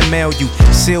pictures in the mail. You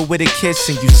sealed with a kiss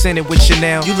and you sent it with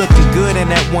Chanel. You looking good in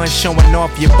that one showing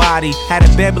off your body. Had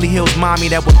a Beverly Hills mommy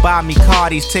that would buy me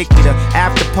Cardis, take me to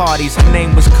after parties. Her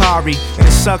name was Kari, and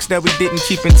it sucks that we didn't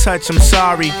keep in touch. I'm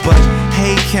sorry, but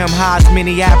hey Kim, how's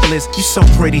Minneapolis? You so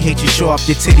pretty, hate you show off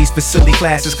your titties for silly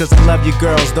classes. Cause I love you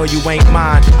girls, though you ain't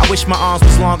mine. I wish my arms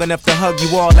was long enough to hug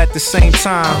you all at the same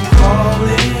time. I'm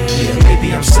calling. Yeah,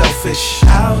 maybe I'm selfish.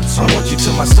 I want you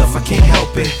to myself, I can't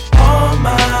help it. All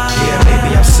my yeah,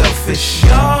 maybe I'm selfish.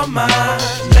 All my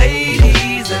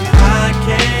ladies and I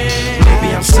can.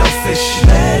 Maybe I'm selfish.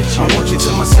 I want you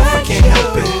to myself, I can't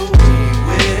help it.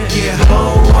 Yeah,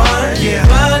 no one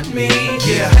but me,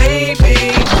 yeah, baby.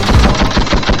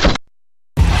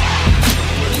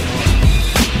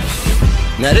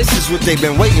 Now this is what they've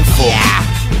been waiting for. Yeah,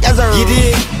 yes sir. You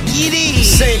dig? You dig?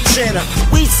 Santana.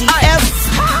 We see F.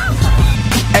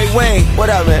 Hey Wayne, What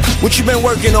up, man? what you been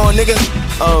working on, nigga?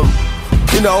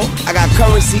 You know, I got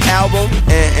Currency album,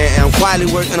 and I'm quietly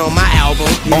working on my album.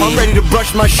 I'm ready to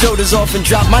brush my shoulders off and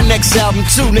drop my next album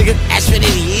too, nigga. That's what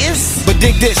it is. But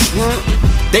dig this,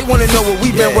 they wanna know what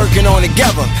we've been working on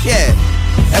together. Yeah,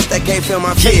 that's that can't feel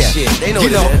my face shit. They know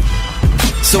you what know. it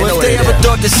is. So They know if they what it ever is.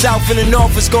 thought the South and the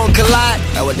North was gonna collide,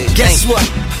 That's what they guess think. what?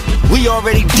 We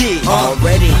already did.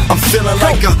 Already. I'm feeling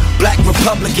like a black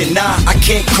Republican. Nah, I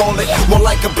can't call it. More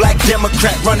like a black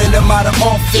Democrat running them out of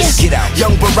office. Get out.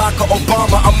 Young Barack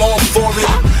Obama, I'm all for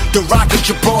it. The rock of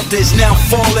Gibraltar is now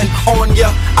falling on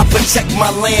ya. I protect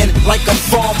my land like a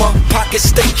farmer. Pockets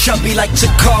stay chubby like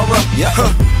Takara.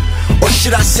 Huh. Or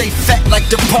should I say fat like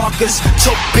the Parkers?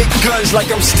 Took big guns like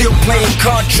I'm still playing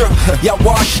Contra. Y'all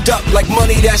washed up like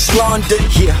money that's laundered.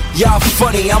 Yeah, y'all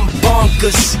funny, I'm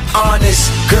bonkers. Honest,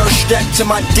 girl strapped to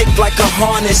my dick like a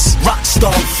harness.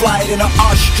 Rockstar, fly it in an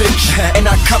ostrich. And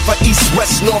I cover east,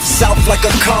 west, north, south like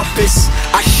a compass.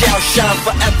 I shall shine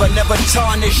forever, never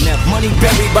tarnish. Money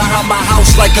buried behind my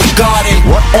house like a garden.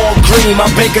 All green, my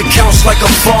bank account's like a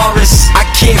forest. I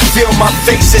can't feel my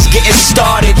face, it's getting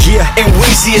started. Yeah, and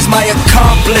Weezy is my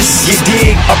accomplice. You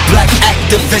dig? A black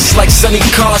activist like Sonny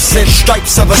Carson.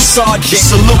 Stripes of a sergeant.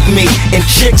 Salute me. And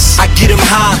chicks, I get them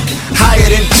high. Higher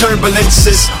than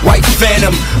turbulences. White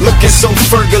Phantom, looking so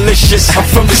fergalicious. I'm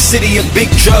from the city of big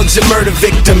drugs and murder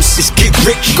victims. It's get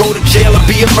rich, go to jail or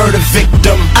be a murder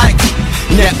victim.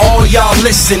 Now all y'all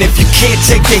listen, if you can't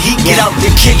take the heat, get out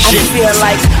the kitchen. I feel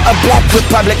like a black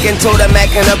Republican told a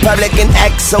Mac and a Republican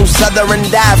act so southern,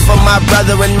 die for my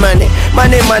brother and money.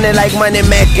 Money, money like Money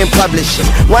Mac and publishing.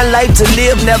 One life to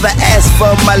live, never ask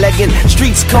for a mulligan.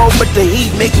 Streets cold, but the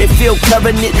heat make me feel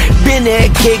covenant. Been there,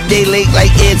 cake day late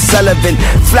like Ed Sullivan.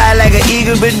 Fly like an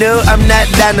eagle, but no, I'm not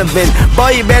Donovan.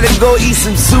 Boy, you better go eat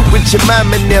some soup with your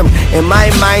mom and them. And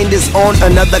my mind is on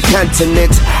another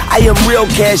continent. I am real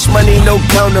cash money, no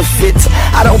counterfeits.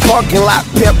 I don't parking lot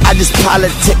pimp, I just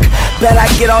politic. Bet I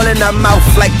get all in the mouth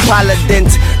like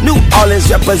Polydent. New Orleans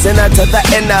representative to the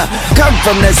inner. Come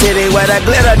from the city where the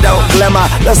glitter don't glimmer,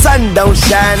 the sun don't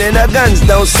shine and the guns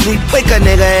don't sleep. Wake a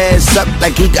nigga ass up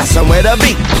like he got somewhere to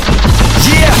be.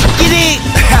 Yeah, get it.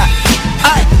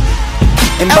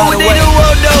 And by the way,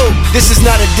 this is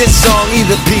not a diss song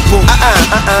either, people.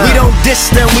 We don't diss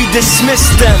them, we dismiss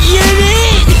them.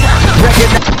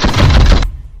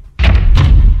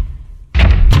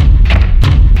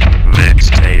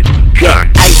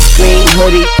 Yeah, ice cream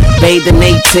hoodie, bathing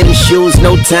Nate tennis shoes.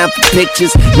 No time for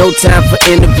pictures, no time for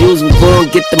interviews. We go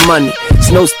and get the money.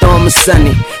 Snowstorm or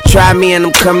sunny. Try me and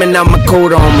I'm coming out my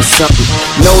coat on or something.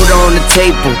 Note on the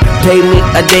table, pay me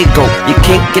a day go. You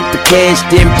can't get the cash,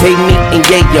 then pay me and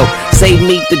yayo. Save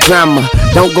me the drama.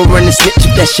 Don't go run and snitch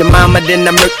if that's your mama, then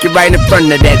I murk you right in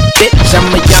front of that bitch. I'm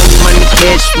a young money,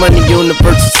 cash money,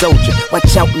 universal soldier.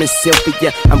 Watch out, Miss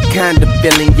Sylvia, I'm kinda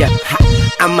feeling ya.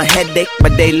 I'm a headache,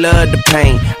 but they love the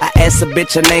pain. I ask a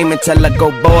bitch her name until I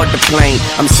go board the plane.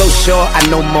 I'm so sure I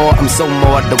know more, I'm so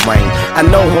more Dwayne. I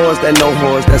know whores that know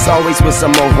whores, that's always with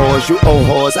some more whores. You old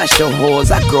whores, I show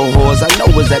whores, I grow whores. I know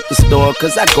what's at the store,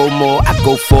 cause I go more, I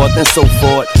go forth and so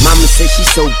forth. Mama says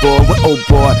she's so bored with old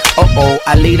boy. Uh-oh,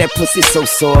 I leave that pussy so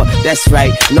sore. That's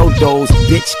right, no doze.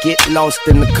 Bitch get lost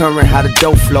in the current, how the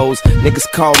dough flows. Niggas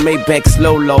call Maybach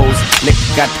slow lows.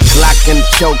 Nigga got the Glock in the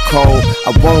chokehold.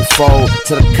 I won't fold.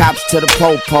 To the cops, to the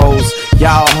po-pos.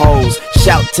 Y'all hoes,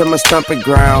 shout to my stomping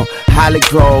ground. Holly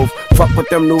Grove, fuck with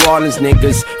them New Orleans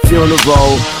niggas.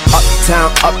 Funeral,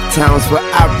 uptown's where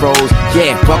I rose.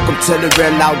 Yeah, welcome to the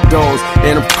real outdoors.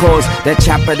 And of course, that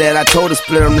chopper that I told her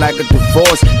split him like a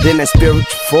divorce. Then that spiritual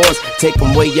force, take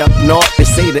him way up north. They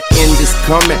say the end is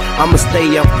coming, I'ma stay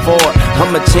up for it.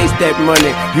 I'ma chase that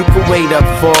money, you can wait up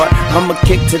for it. I'ma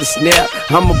kick to the snare,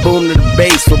 I'ma boom to the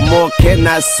bass. What more can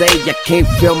I say? I can't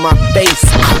feel my face.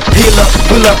 Heal up,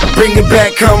 pull up, bring it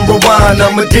back, come rewind.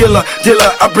 I'm a dealer,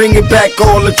 I bring it back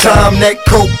all the time. That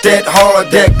coke, that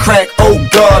hard, that crack, oh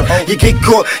God. You get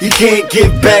caught, you can't get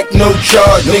back, no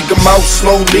charge. Nigga mouth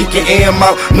slow leaking, air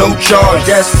out, no charge.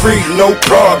 That's free, no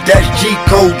prob, that's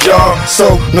G-code, y'all.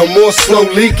 So no more slow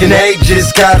leaking, they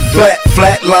just got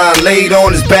flat line. Laid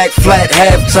on his back, flat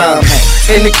halftime.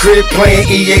 In the crib playing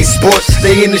EA Sports.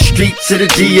 Stay in the street to the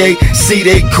DA, see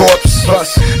they corpse.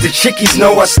 Plus, the chickies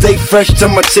know I stay fresh to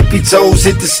my tippy toes.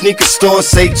 Hit the sneaker store,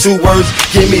 say 2 words,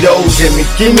 give me those, give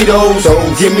me those,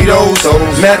 give me those.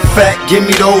 Matter of fact, give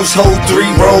me those whole 3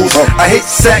 rows. I hit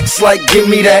sacks like give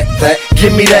me that,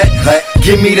 give me that,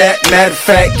 give me that. Matter of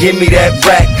fact, give me that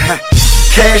rack.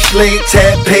 Cash laid,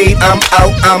 tab paid, I'm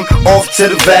out, I'm off to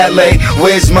the valet.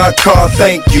 Where's my car?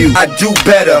 Thank you. I do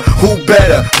better, who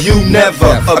better? You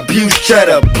never. Abuse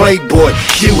cheddar, playboy,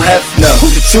 Hugh Hefner.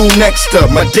 The 2 next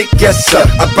up, my dick yes up.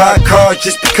 I buy cars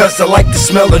just because I like the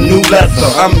smell of new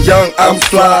leather. I'm young, I'm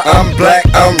fly, I'm black,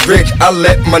 I'm rich. I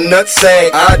let my nuts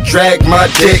sag, I drag my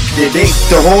dick.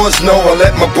 The whores know I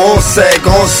let my balls sag.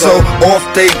 Also, off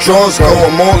they drawers go,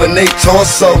 I'm all in they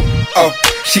torso.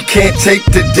 She can't take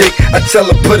the dick. I tell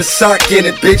her put a sock in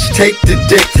it, bitch, take the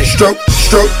dick. Stroke,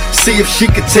 see if she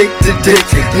could take the dick.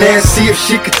 Now see if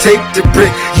she could take the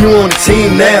brick. You on the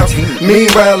team now.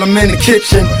 Meanwhile I'm in the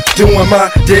kitchen, doing my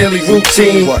daily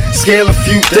routine. Scale a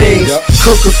few things,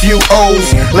 cook a few O's.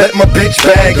 Let my bitch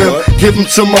bag them, give them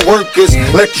to my workers.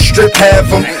 Let the strip have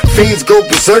them. Fiends go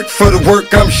berserk for the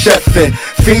work I'm chefing.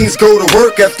 Fiends go to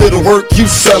work after the work you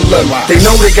sell them. They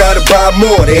know they gotta buy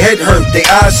more, they head hurt, they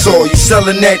eyes sore. You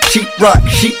selling that cheap rock,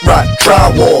 sheetrock,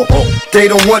 drywall. They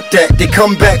don't want that, they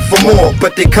come back for more.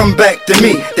 But they come back to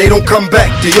me, they don't come back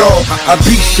to y'all. I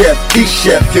be chef, the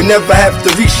chef, you never have to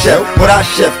re-chef what I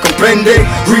chef, comprende?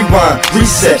 Rewind,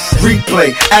 reset,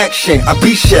 replay, action. I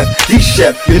be chef, the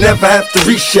chef, you never have to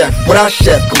re-chef what I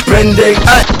chef, comprende?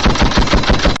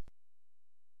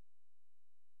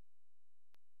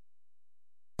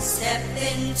 Step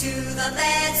into the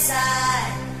bad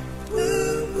side. Ooh,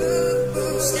 ooh,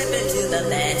 ooh. Step into the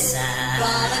bad side.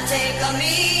 Gonna take a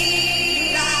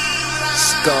mean ride.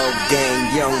 Skull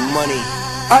Gang, Young Money.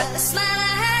 The smile I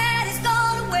had is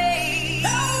gone away.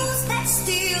 Those that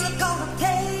steal are gonna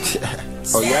pay.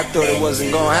 Oh, y'all thought it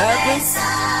wasn't gonna happen?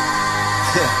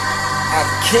 I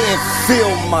can't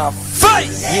feel my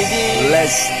face.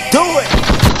 Let's do it.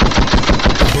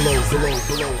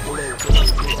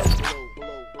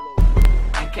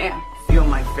 I can't feel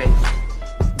my face.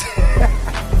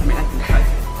 I mean, I can touch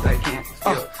it, but I can't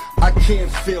feel it. I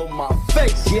can't feel my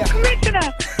face, yeah.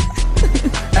 Commissioner!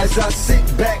 As I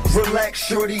sit back, relax,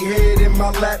 shorty head in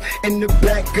my lap, in the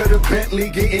back of the Bentley,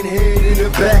 getting head in the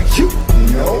back. You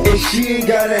know, and she ain't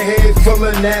got a head full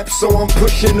of naps, so I'm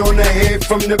pushing on her head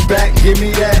from the back. Give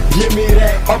me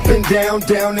that, up and down,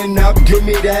 down and up. Give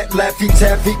me that, Laffy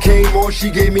Taffy came on,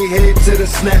 she gave me head to the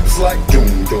snaps like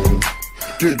doom doom,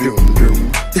 doom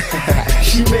doom.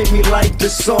 She made me like the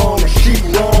song, she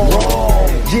wrong,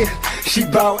 yeah. She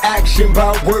bout action,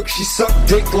 bout work, she suck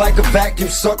dick like a vacuum,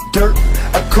 suck dirt.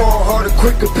 I call her to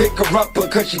quicker pick her up,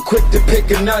 cause she quick to pick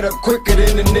a nut up, quicker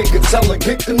than a nigga, tell her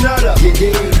pick the nut up. Yeah,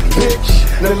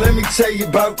 bitch, now let me tell you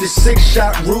about this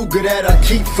 6-shot Ruger that I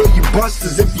keep for you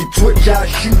busters. If you twitch, I'll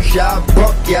shoot ya, I'll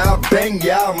buck ya, I'll bang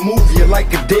ya, I'll move you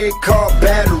like a dead car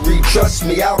battery. Trust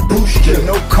me, I'll boost you,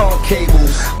 no car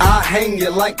cables. I'll hang you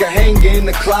like a hanger in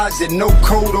the closet, no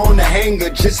coat on the hanger,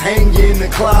 just hang you in the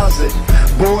closet.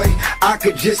 Boy, I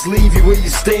could just leave you where you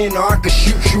stand, or I could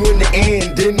shoot you in the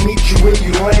end, then meet you where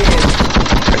you land.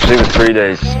 Actually, it was 3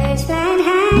 days.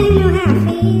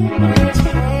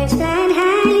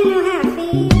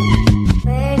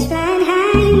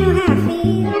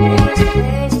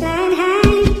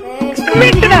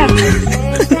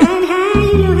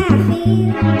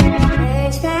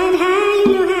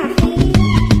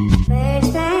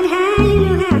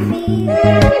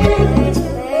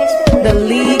 The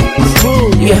league is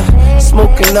cool, yeah.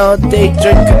 Smoking all day,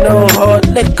 drinking no hard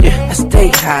liquor. I stay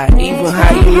high, even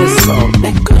higher than salt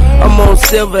liquor. I'm on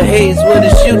silver haze with a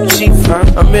shoe chief.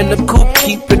 I'm in the coop,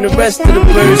 keeping the rest of the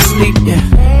birds sleep, yeah.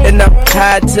 And I'm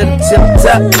tied to the tip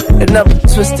top, and I'm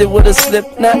twisted with a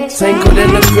slip knot, tangled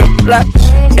in a grip lock.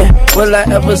 Yeah, will I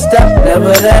ever stop?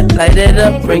 Never that. Light it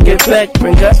up, bring it back,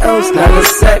 bring an ounce, not a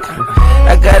sack.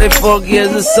 I got it 4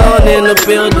 gears of sun in the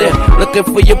building. Looking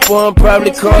for your pawn,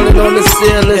 probably calling on the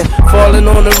ceiling, falling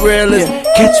on the railings.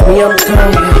 Catch me, I'm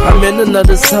coming. I'm in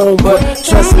another zone, but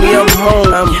trust me, I'm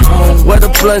home. I'm home. Where the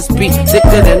blunts be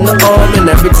thicker than the arm, and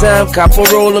every time cop on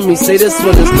rolling me, say this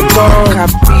one is the bomb.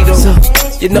 Capito, so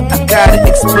you know I gotta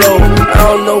explode. I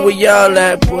don't know where y'all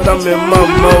at, but I'm in my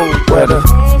mode. Where the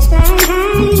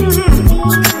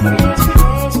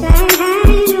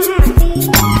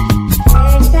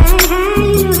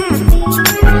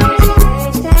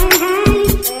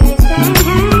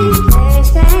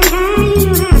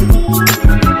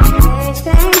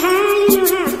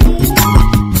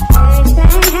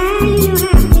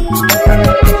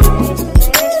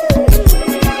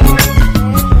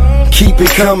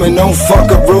coming, don't fuck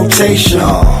a rotation.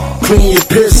 Clean your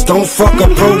piss, don't fuck a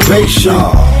probation.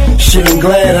 Shit, I'm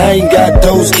glad I ain't got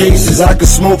those cases. I can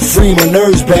smoke free, my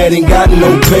nerves bad, ain't got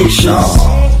no patience.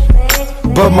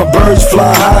 But my birds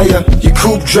fly higher. Your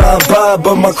coupe drive by,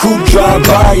 but my coupe drive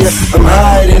by ya. I'm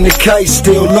higher than the kite,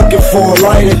 still looking for a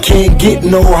lighter. Can't get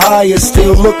no higher,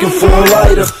 still looking for a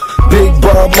lighter. Big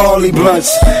Bob Marley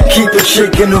blunts, keep a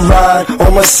chick in the ride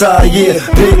on my side, yeah.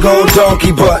 Big old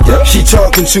donkey butt, she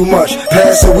talking too much.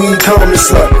 Pass the weed, call me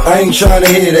slut. I ain't trying to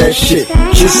hear that shit.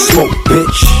 Just smoke,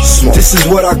 bitch. Smoke. This is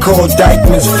what I call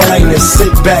Dykeman's finest.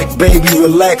 Sit back, baby,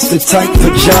 relax the tight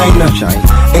vagina.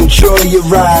 Enjoy your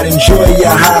ride, enjoy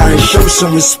your high, and show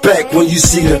some respect when you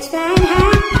see the.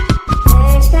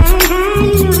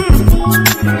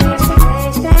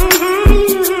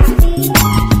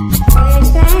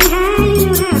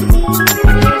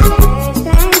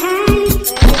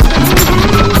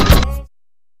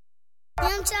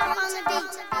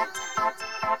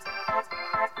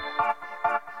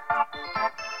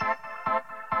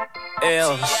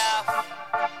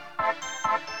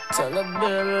 Tell a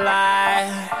bitch a lie.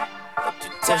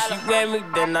 Till she with me,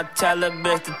 then I tell a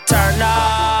bitch to turn up.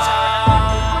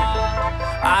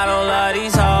 I don't love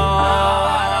these hoes.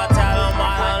 I tell them I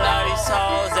don't love these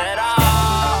hoes at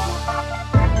all.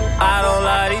 I don't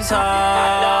love these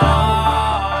hoes.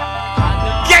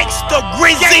 Gangsta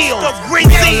Grizzle,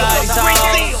 Grizzle.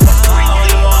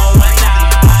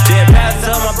 Did pass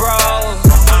to my bros.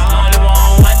 I only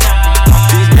want one night.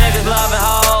 These niggas loving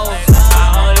hoes.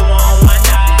 I only want one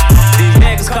night. These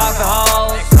niggas coughing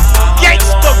hoes.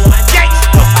 Gangsta,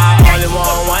 gangsta. I only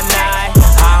want one night.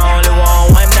 I only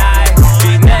want one night.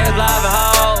 These niggas loving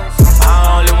hoes.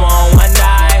 I only want one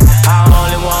night. I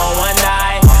only want one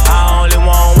night. I only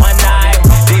want one night.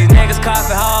 These niggas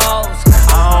coughing hoes.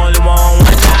 I only want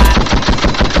one night.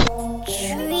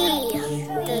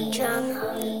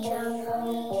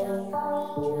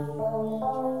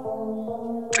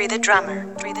 the drummer.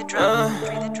 Free the drummer.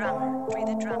 Free the drummer. Free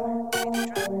the drummer. Free the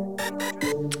drummer.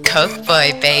 Coke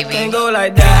boy, baby. Can't go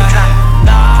like that.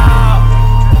 No.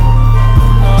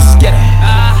 Let's get it.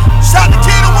 Shout the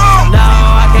king of the world. No,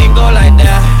 I can't go like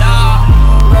that.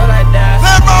 No. Go like that.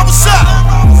 Let Rob, what's up?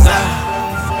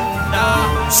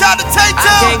 No. Shout the Tay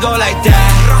I can't go like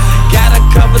that. Got a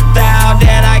couple thou,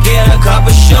 then I get a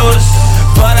couple shooters.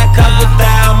 For that couple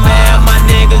thou, man, my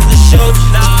niggas the shooters.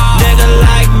 Nigga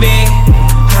like me,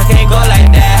 I can't go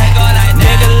like that.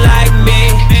 Nigga like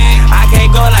me, I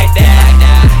can't go like that.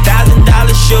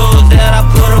 $1,000 shoes that I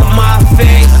put on my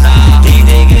face. These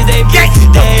niggas, they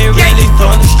bitches, they ain't really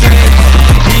from the street.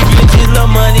 These bitches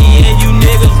love money and you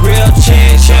niggas real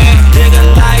change. Nigga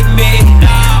like me,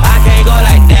 I can't go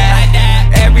like that.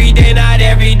 Every day, not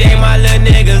every day, my little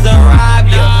niggas arrive,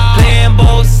 yeah. Playing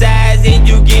both sides and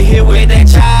you get hit with that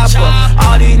chopper.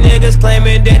 All these niggas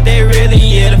claiming that they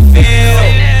really in the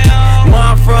field.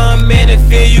 One from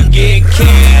Menifee, you get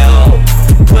killed.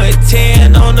 Put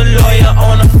 10 on the lawyer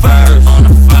on the first.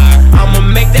 I'ma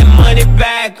make that money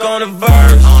back on the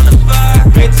verse.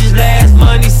 Bitches last,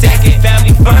 money second,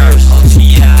 family first.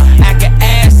 I can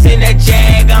ass in that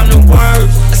jag, I'm the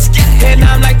worst. And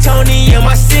I'm like Tony in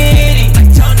my city.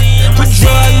 Put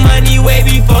drug money way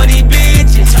before these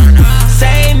bitches.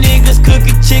 Same niggas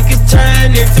cooking chickens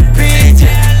turn into pigeons.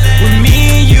 With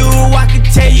me and you, I can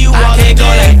tell you all I can't go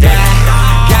like that.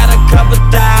 Got a couple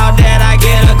thou, then I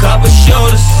get a couple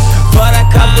shooters. For that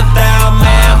couple thou,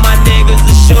 man, my niggas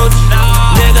the shooters.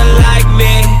 Nigga like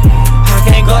me, I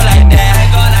can't go like that.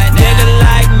 Nigga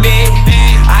like me,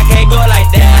 I can't go like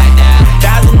that.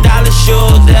 $1,000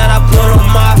 shoes that I put on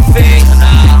my face.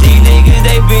 These niggas,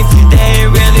 they bitches, they ain't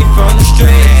really from the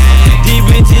street. These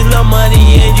bitches love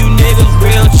money and you niggas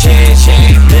real change.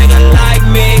 Nigga like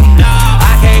me,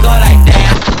 I can't go like that.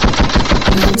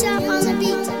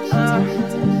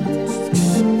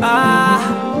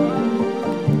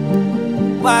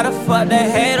 Why the fuck they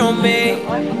hate on me?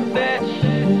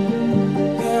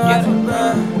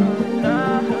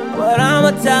 But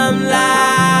I'ma tell them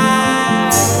lies.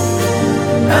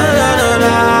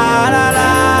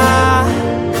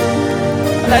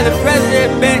 Like the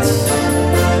president, bitch.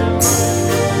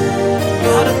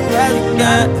 You're the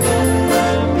president.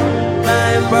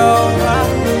 Man, bro.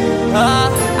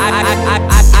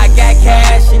 I got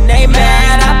cash and they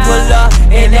mad. I pull up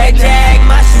in that jag,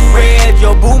 my shoe red.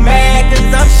 Your boo mad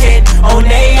cause I'm shit on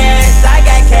they ass. I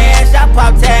got cash, I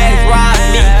pop tags, rob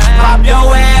me. Pop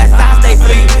your ass, I stay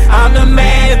free. I'm the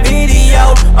man,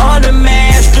 video on the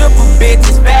man. Stripper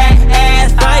bitches, back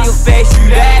ass, find your face, you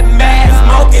that mad.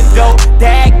 Smoking dope,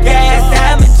 that gas,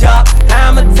 I'm a job,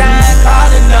 I'm a time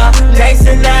calling up.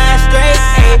 Jason 9 straight,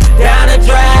 8 down the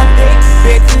drive.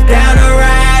 Bitches down the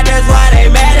ride, that's why they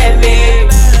mad at me.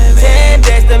 10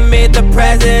 days to meet the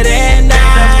president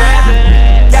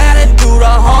now. Gotta do the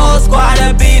whole squad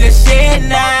to be the shit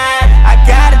now. I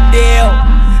got a deal,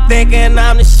 thinking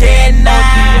I'm the shit now.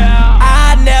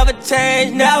 I never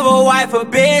change, never wife a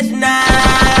bitch now.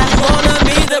 You wanna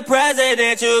meet the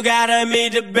president, you gotta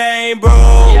meet the bang bro.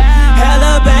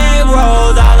 Hella bang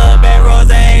rolls, all the bang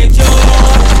rolls ain't yours.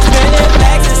 Spinning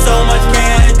bags and so much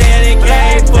cash that it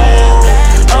can't fold.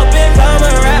 Up and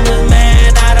coming rappers,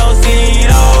 man, I don't see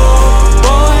those.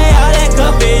 Boy, all that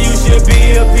company, you should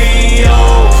be a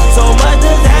P.O. So much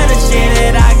designer shit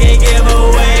that I can give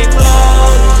away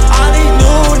clothes. All these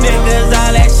new niggas,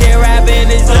 all that shit rapping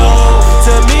is low.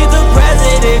 To meet the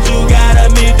president, you gotta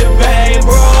meet the bang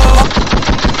bro.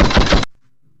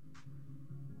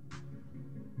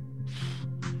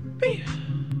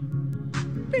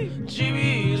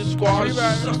 GB, the squad is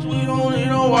sucks, we don't need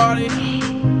nobody.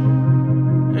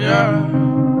 Yeah.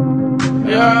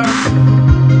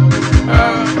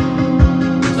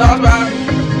 Talk about it.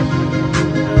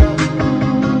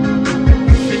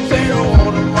 Potato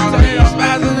on the body,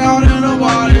 spazzing out in the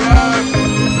body.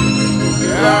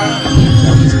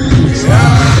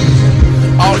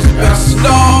 All this bitch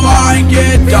stuff, I ain't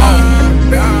get down.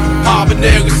 Poppin'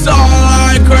 niggas all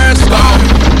like Crystal.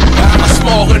 I'm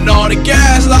smoking all the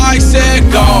gas like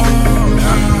Sicko.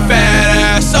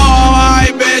 Fat ass all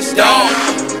my bitch though.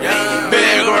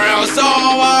 Big rounds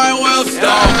all my whips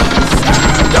though.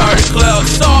 Dirty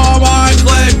clips all my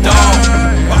click though.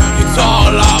 You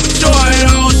tall off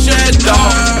joint on shit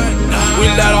though. We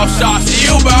let off shots,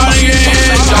 you bout to get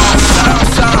hit though.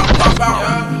 Pop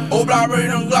out. Old block bring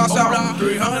them blocks out.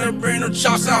 300 bring them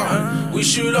chops out. We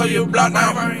shoot up your block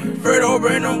now. Fredo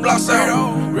bring them blocks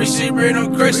out. Receipt bring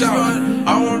them crates out.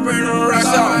 I wanna bring them racks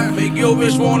out. Make your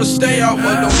bitch wanna stay out,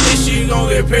 but don't think she gon'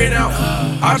 get paid out.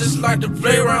 I just like to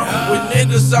play around with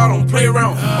niggas. I don't play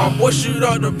around. My boy shoot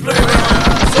up the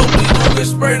playground, so please don't get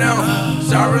sprayed now.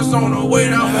 Sirens on the way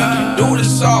now. We can do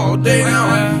this all day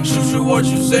now. Shoot you what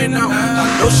you say now.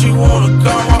 I know she wanna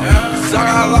come up. Cause I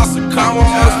got lots of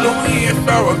commas. Louis and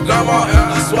Ferragamo.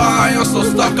 That's why I am so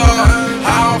stuck up.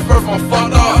 How I'm first, I'm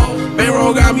fucked up.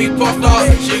 Bankroll got me puffed up.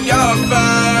 She got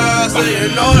fast, so you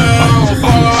know that I'm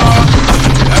fucked up.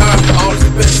 All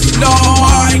these bitches know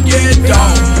I get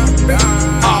dope.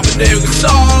 I'm a nigga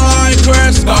so like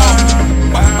Crisco.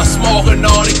 I'm smoking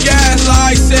on the gas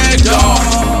like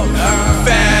SEAGAWD.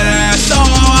 Fat ass so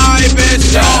I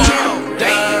bitch yo.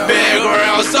 Big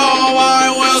round so I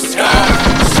will score.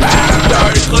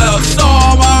 Dirty clip so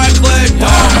I click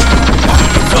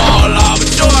all off a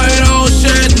joint, oh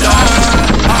shit no.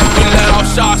 We let off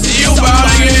shots and you bout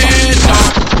to get hit no.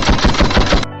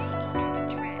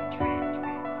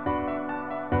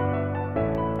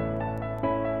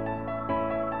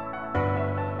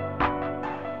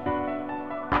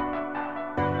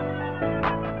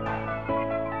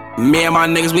 Me and my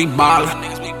niggas, we ballin'.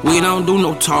 We don't do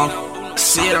no talk.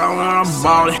 Sit down when I'm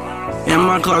ballin'. In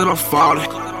my closet, I'm fallin'.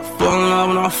 Fall in love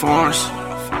with no foreigners.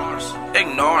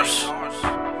 Ignore us.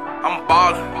 I'm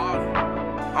ballin'.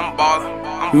 I'm ballin'.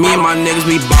 Me and my niggas,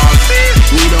 we ballin'.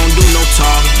 We don't do no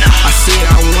talk. I sit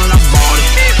down when I'm ballin'.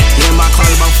 In my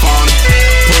closet, I'm fallin'.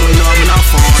 Pullin' up with no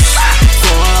foreigners.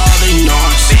 For all they know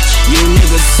us. You niggas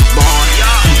is ballin'.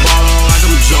 I'm ballin' like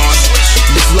I'm Jordan.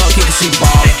 Bitch love, he can see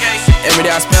ballin'. Every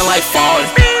day I spend like 40.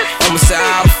 I'ma say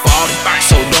I'm 40.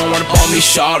 So don't run up on me,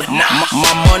 shawty.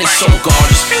 My money's so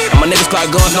gorgeous. And my niggas clock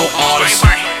guns, no orders.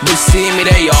 Bitch see me,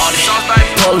 they artists.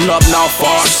 Pulling up now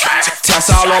forest.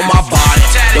 Tats all on my body.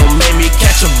 Don't make me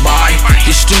catch a body.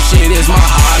 This street shit is my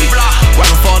hobby.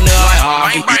 Rapping for a nigga like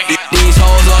hockey. These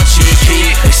hoes are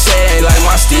cheeky. They say they like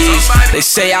my steez. They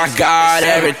say I got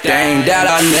everything that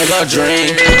a nigga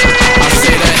dream. I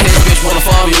say that his bitch wanna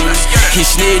fuck me. He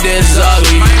sneak this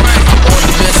ugly. I want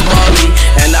the best of me,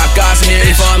 and I got some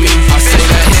hair for me. I say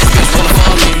that his bitch wanna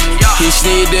fuck me. He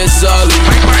sneak this ugly.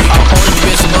 I want the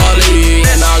best of me,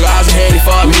 and I got some hair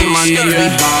for me. My niggas be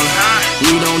ballin'.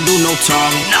 We don't do no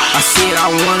talking. I said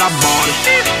I want, I bought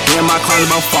it. In my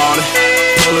closet about 40.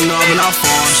 Pulling up in our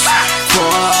forest. For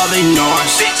all they know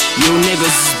us. You niggas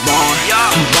is ballin'.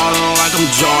 I'm ballin' like I'm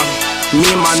Jordan. Me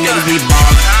and my niggas be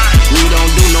ballin'. We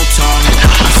don't do no talking.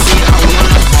 I said I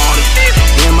want, I bought it.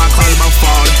 In my closet about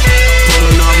 40.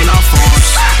 Pulling up in our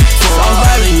forest. For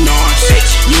all they know us.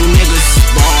 You niggas is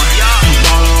ballin'. I'm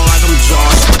ballin' like I'm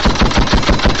Jordan.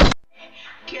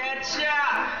 Catch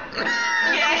up!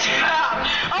 Catch up!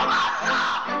 Oh my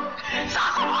God!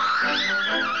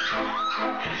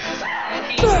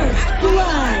 First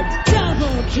blood,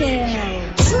 double kill,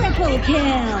 triple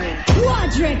kill,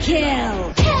 quadra kill,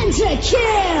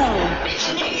 pentakill. Bitch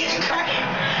niggas crack.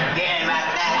 Get my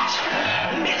dash.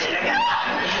 Bitch nigga.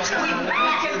 Sweet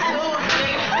back and forth,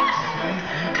 nigga.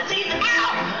 Cause he's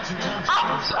out. I'm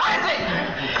prison.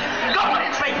 Go on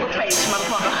his Facebook page,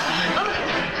 motherfucker.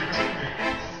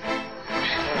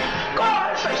 Go on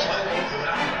his Facebook.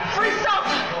 Free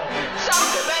Sosa.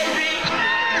 Sosa, baby.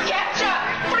 Catch up.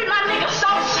 Free my nigga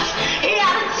Sosa. He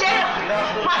out of jail.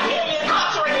 My nigga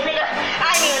incarcerated, nigga.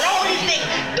 I ain't even own these niggas.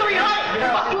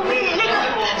 300. Fuck you mean, nigga?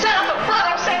 Set up the front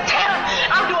of Santana.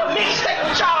 I'm doing mixtape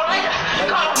with y'all, nigga.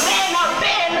 Call him Man Up,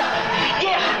 Band Up.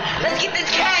 Yeah, let's get this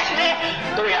cash, man.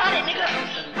 300, nigga.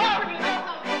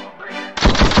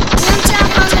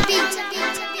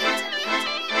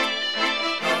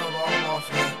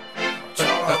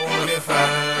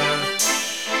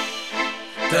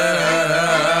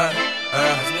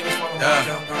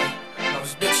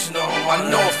 I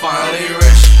know I'm finally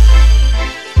rich,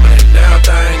 but that damn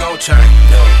thing gon' change.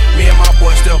 Me and my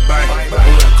boy still bang.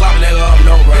 Clap a nigga up,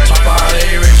 no rich. I'm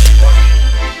finally rich.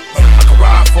 I can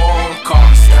ride for on the car.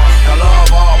 I love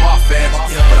all my fans,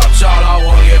 but I'm y'all I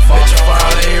wanna get fucked. I'm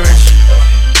finally rich.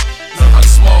 I can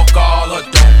smoke all the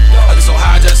dope. I get so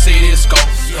high just see this scope.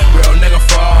 Real nigga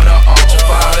from the arch. I'm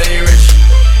finally rich.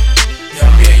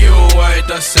 Me and you ain't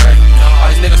the same. All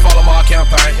these niggas follow my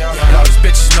campaign, and all these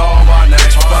bitches know my name.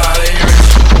 I'm finally rich.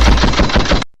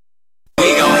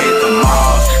 We gon' hit the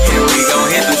malls, and we gon'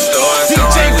 hit the stores. We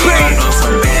gon' blow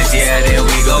some bands, yeah, then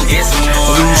we gon' get some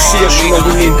more. We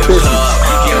gon' hit the club,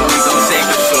 yeah, we gon' take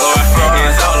the floor.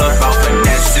 It's all about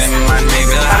finessing, my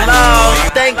nigga. Hello,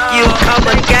 thank you, come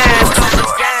again.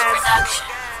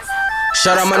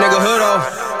 Shout out my nigga Hoodo.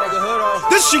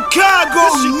 This Chicago,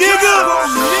 nigga.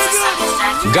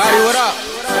 Gotti, what up?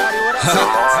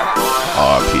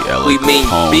 RPL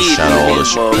Capone, shout out all the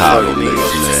Chicago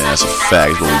niggas, man. That's a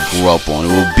fact. What we grew up on. It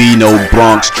would be no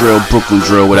Bronx drill, Brooklyn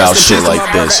drill without shit like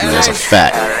this, man. That's a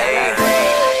fact.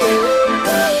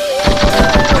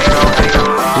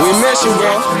 We miss you,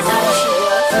 bro.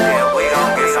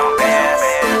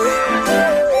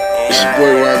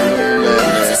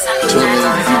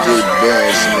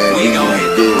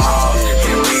 the mall,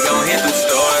 then we gon' hit the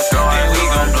stores, then we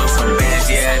gon' blow some bands,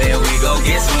 yeah, then we gon'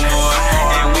 get some more,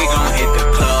 and we gon' hit the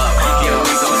club, yeah,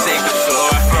 we gon' shake the floor.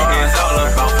 It's all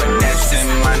about finessing,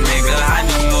 my nigga, I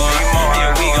need more. Then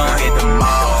we gon' hit the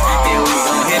mall, then we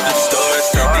gon' hit the stores,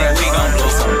 then we gon' blow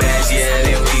some bands, yeah,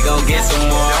 then we gon' get some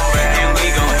more, and we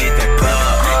gon' hit the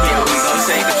club, yeah, we gon'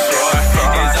 shake the floor.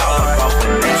 It's all about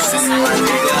finessing, my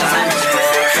nigga, I need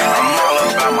more. I'm all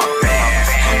about my bands,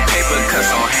 paper cuts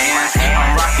on hands.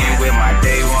 I'm rocking with my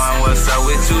day one. What's up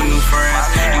with two new friends?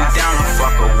 You down to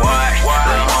fuck or what?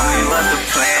 Little homie, what's the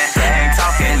plan? Ain't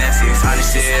talking that 600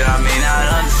 shit, I may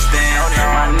not understand.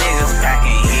 My niggas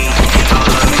packing heat, all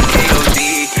of me KOD.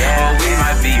 But we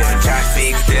might be a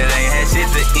traffic, still ain't had shit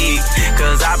to eat.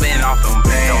 Cause I been off them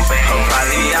bangs, I'm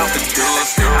probably out the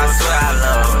deuce. I swear I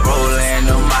love rolling,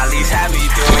 the Molly's happy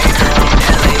doing.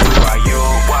 LA, who are you?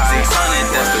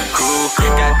 600, that's the crew.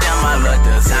 Goddamn, I love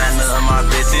designer, my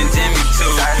bitch and Jimmy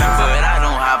too. But I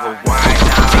don't have a wife,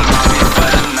 she want me for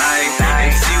the night.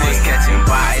 If she was catching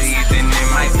bodies, then it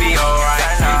might be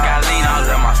alright. Got lean all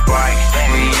of my Sprite,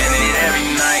 we in it every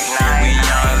night. We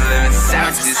young living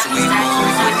savages, we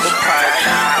move with the pipe.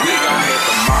 We gon' hit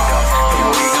the mall, then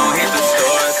we gon' hit the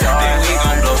stores, then we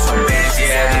gon' blow some bands,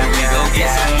 yeah, then we gon' get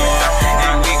some more,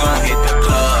 then we gon' hit the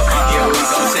club, yeah, we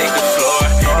gon' shake the floor.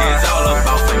 It's all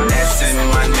about finessing,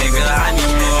 my nigga, I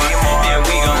need more. Then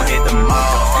we gon' hit the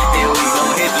mall, then we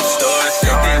gon' hit the stores,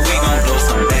 then we gon' blow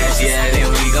some bands, yeah,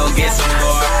 then we gon' get some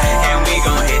more, and we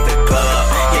gon' hit the club,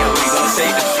 yeah, we gon'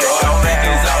 shake the floor.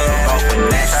 It's all about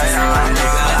finessing, my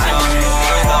nigga, I need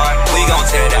more. We gon'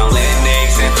 tear down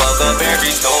Linux and fuck up every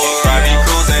store. I be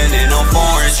cruising in them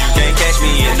foreigns, you can't catch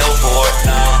me in no Ford.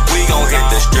 We gon' hit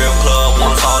the strip club,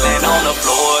 one falling on the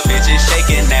floor. Bitches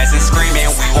shaking ass and screaming,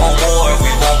 we want more,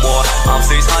 we want more. I'm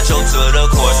 600 to the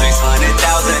core, 600,000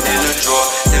 in the drawer.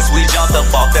 Since we jumped up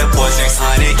off that porch,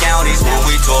 600 counties when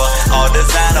we tour. All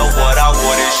designer what I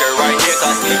wore, this shirt right here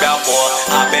cost me about 4.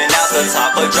 I been out the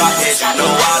top of drop hits, you know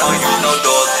I don't use no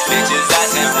doors. Bitches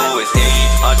asking who is he,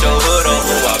 on your hood or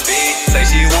who I be. Say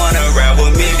she wanna rap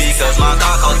with me because my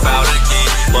car costs about a key.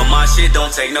 But my shit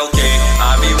don't take no key,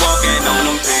 I be walking on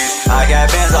them P's. I got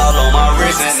bands all on my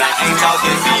wrist and I ain't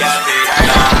talking VIP,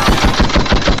 nah.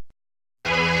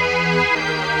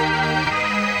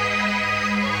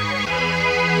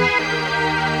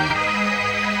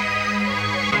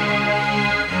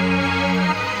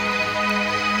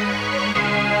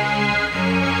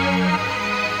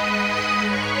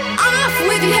 Off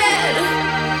with your head,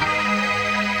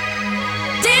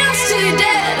 dance till you're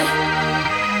dead.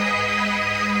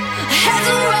 Heads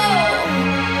will roll,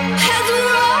 heads will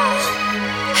roll,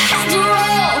 heads will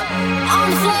roll on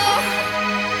the floor.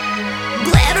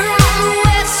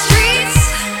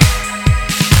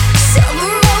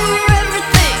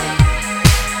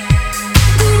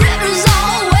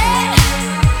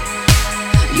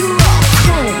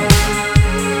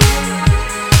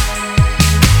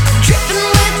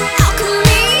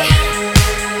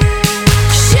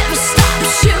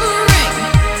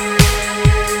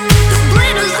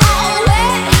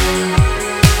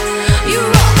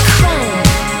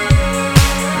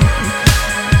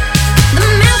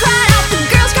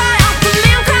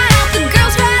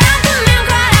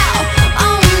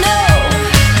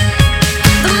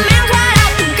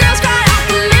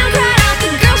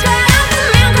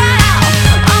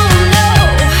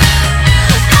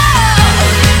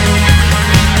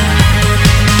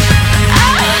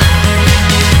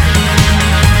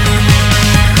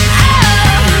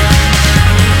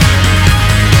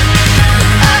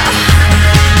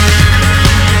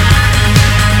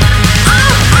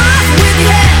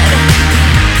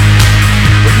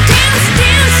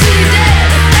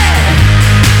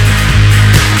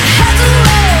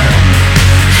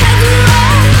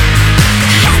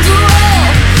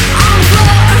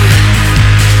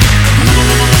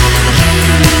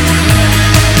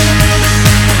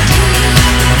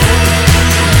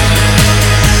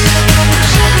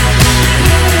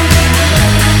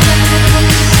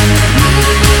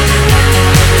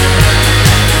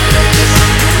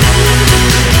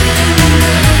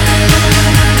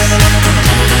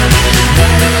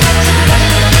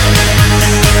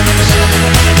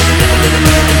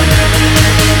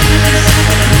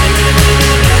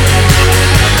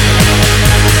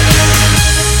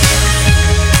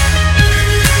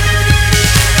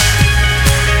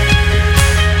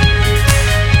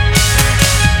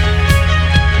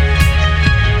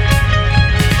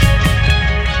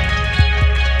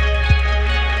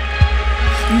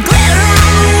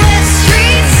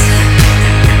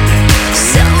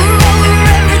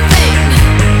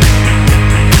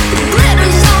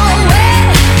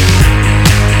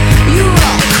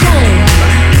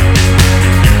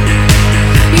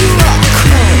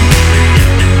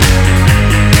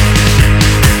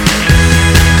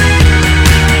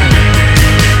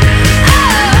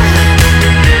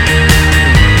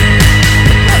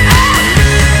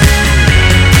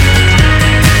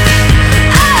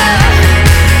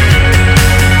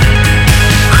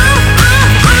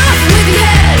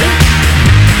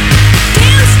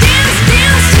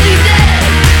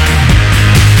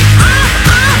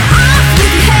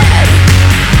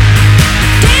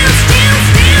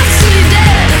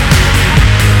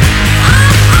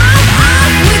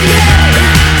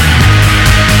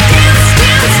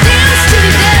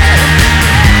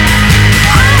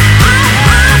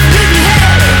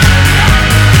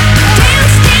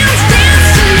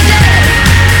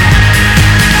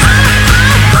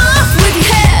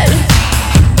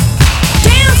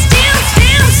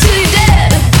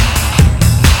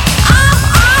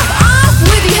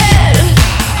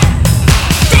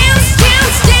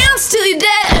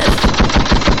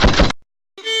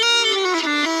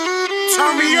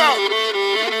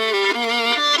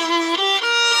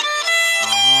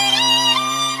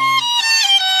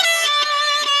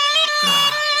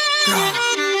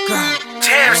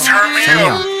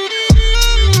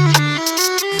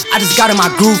 I just got in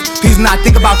my groove. Please do not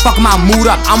think about fucking my mood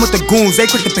up. I'm with the goons, they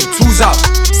quick to pick twos up.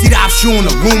 See the op shooting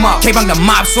the room up. Can't bang the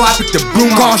mob, so I pick the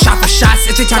broom up. Going shot for shots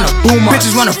if they tryna boom up.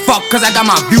 Bitches wanna fuck cause I got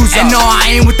my views up. And no,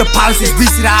 I ain't with the politics. We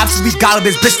see the ops, we got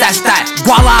this bitch that's that.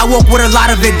 Voila, I walk with a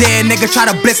lot of it there. Nigga try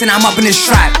to blitz and I'm up in his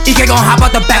trap. EK gon' hop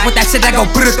out the back with that shit that gon'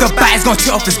 put it the back. It's gon'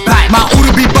 chill off his back. My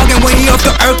Uda be bugging when he off the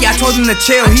Erky. I told him to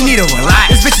chill, he need to relax.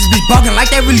 These bitches be bugging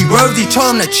like they really worthy.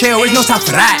 Told him to chill, there's no time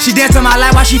for that. She dance on my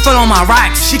life while she feel on my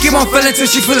racks. She keep on feeling till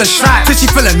she feel a strap. Till she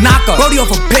feel a knocker. Brody off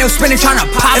a pill, spinning tryna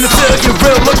pop. And the feel get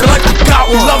real, looking like we got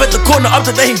one. We love at the corner up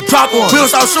to they drop one. We don't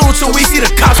stop shooting till we see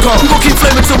the cops come. We gon' keep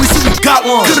flaming till we see we got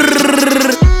one.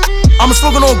 I'm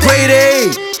smoking on grade A.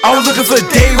 I was looking for a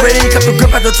day rate. Kept the grip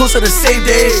at the toast of the same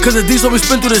day. Cause the D's always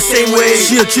spin through the same way.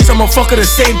 She a cheat, I'ma fuck her the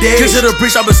same day. Get to the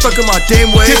breach, I've been stuck in my damn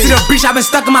ways. Get to the breach, I've been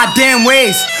stuck in my damn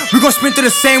ways. We gon' spin through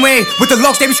the same way. With the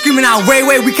locks, they be screaming out, way.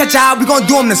 We catch out, we gon'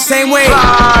 do them the same way.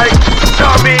 Like,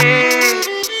 dummy.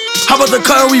 How about the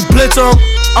car and we blitz em?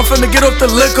 I'm finna get off the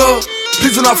liquor.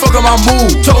 Please do not fuck up my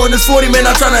mood. Towing this 40, man,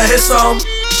 I'm tryna hit some.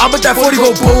 I bet that 40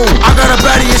 go boom. I got a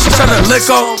baddie and she tryna lick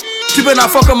em. She better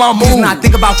not fucking my mood. Please not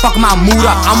think about fucking my mood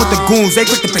up. I'm with the goons, they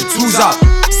quick to pick twos up.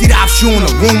 See the op shooting the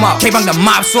room up. Can't bang the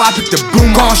mob, so I pick the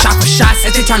broom up. Going shot for shots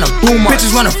if they tryna boom up.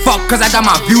 Bitches wanna fuck cause I got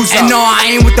my views up. And no,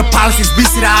 I ain't with the politics. We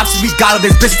see the ops, we got all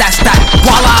this bitch that's that.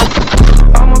 Voila.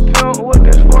 I'm a pimp with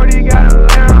this 40, got a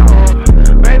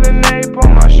lamb. Made the nape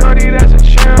on my shorty, that's a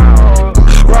champ.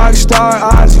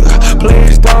 Rockstar Ozzy,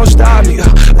 please don't stop me.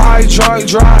 I drunk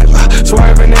drive,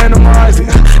 swerving in the Mozzie.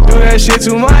 Do that shit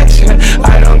too much,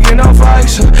 I don't get no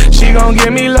fucks. She gon'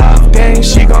 give me love, then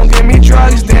she gon' give me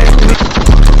drugs, then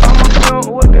I'm a pimp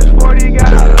with this 40,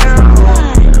 got a lamb.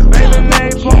 Made the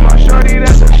nape on my shorty,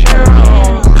 that's a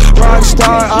champ.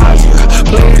 Rockstar Ozzy,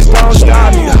 please don't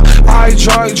stop me. I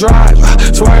drunk drive,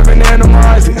 swerving in the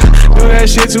Mozzie. Do that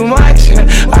shit too much,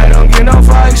 I don't get no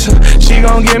fucks. She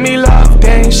gon' give me love,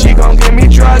 then she gon' give me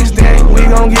drugs, then we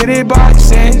gon' get it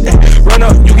boxing. Run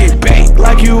up, you get baked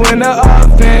like you in the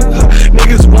oven.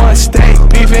 Niggas want steak,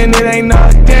 beefing it ain't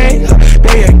nothing.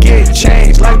 They'll get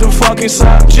changed like the fucking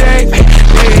subject.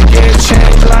 They'll get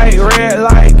changed like red,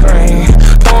 like green.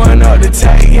 Throwing up the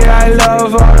tank, yeah, I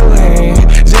love all the lean.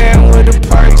 Jam with the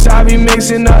perks, I be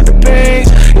mixing up the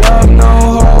beans. Love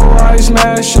no hoe, I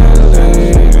smashing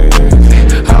lean.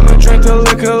 I'ma drink the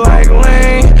liquor like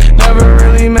lean. Never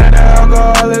really met an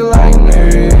alcoholic like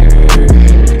me.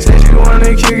 Said you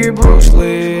wanna kick it, Bruce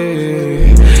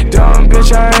Lee. Dumb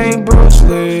bitch, I ain't Bruce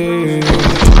Lee.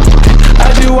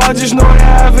 I just know that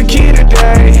I have a key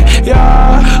today.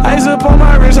 Yeah, ice up on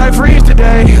my wrist, I freeze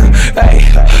today. Hey,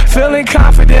 feeling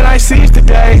confident, I seize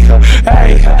today.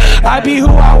 Hey, I be who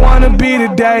I wanna be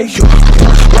today.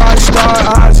 Rockstar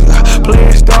Ozzy,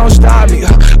 please don't stop me.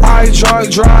 I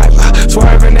drunk drive,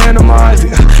 swerving in the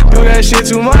Mozzie. Do that shit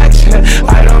too much,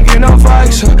 I don't get no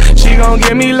fucks. She gon'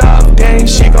 give me love, then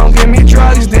she gon' give me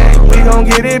drugs, then we gon'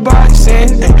 get it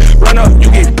boxing. Run up,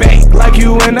 you get baked like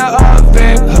you in the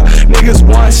oven. Niggas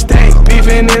want steak,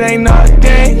 beefing it ain't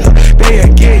nothing.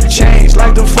 They'll get changed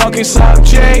like the fucking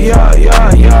subject.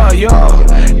 Yo,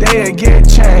 they'll get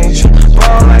changed.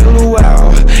 Ball like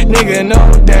Luau, nigga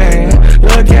no dang.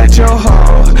 Look at your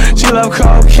hoe, she love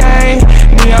cocaine.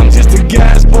 Me, I'm just a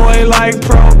gas boy like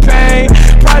propane.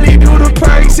 Probably do the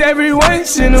perks every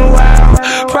once in a while.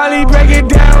 Probably break it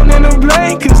down in a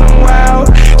blank cause I'm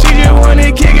wild. She just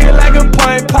wanna kick it like a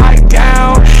point pipe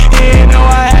down. Yeah, know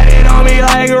I had it on me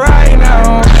like right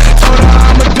now. Told her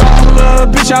I'm a dog, little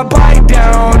bitch, I bite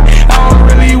down. I don't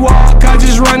really walk, I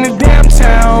just run the damn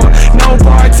town. No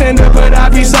bartender, but I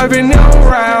be serving them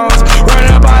rounds. Run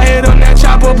up, I hit on that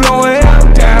chopper, blowing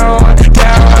him down.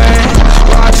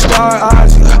 Rockstar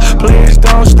Ozzy, please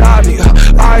don't stop me.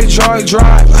 I drunk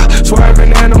drive,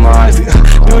 swerving in the Mozzie.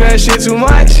 Do that shit too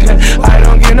much, I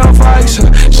don't get no fucks.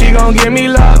 She gon' give me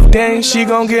love, then she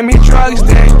gon' give me drugs,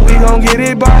 then we gon' get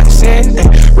it boxing.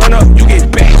 Run up, you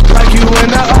get baked like you in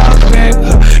the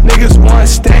oven. Niggas want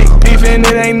steak, beefing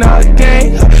it ain't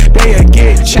nothing. They'll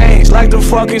get changed like the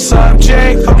fucking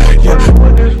subject.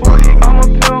 With this 40, I'm a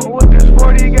pimp with this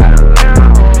 40, got a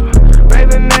lamb. Made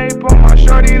the nape on my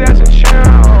shorty, that's a champ.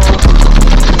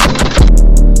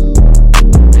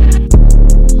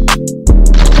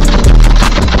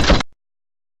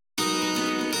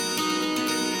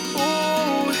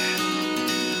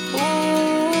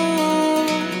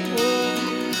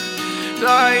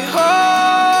 Like,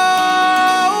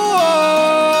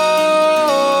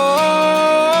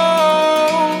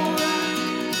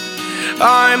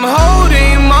 I'm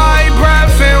holding my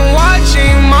breath and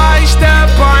watching my step.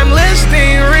 I'm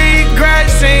listing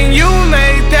regrets and you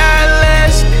made that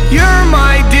list.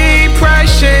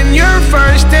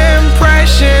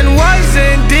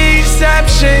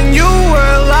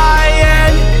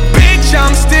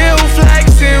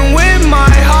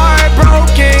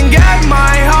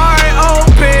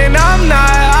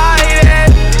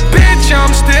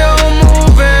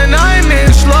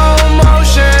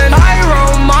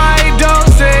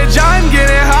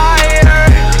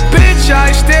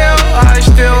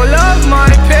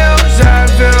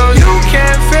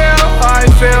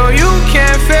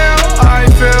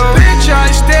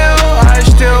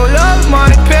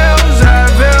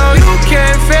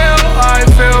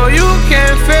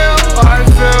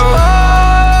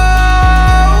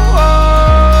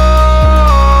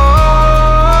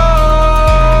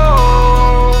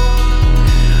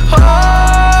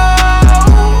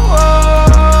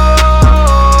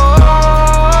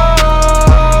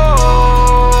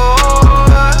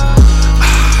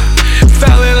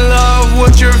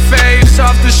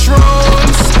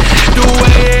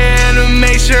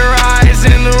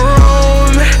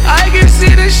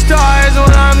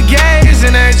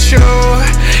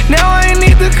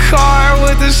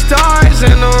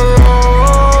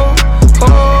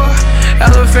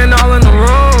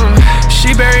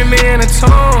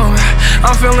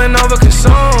 I'm feeling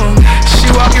overconsumed.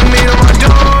 She walking me to my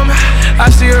dorm. I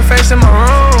see her face in my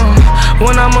room.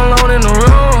 When I'm alone in the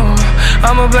room,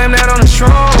 I'ma blame that on the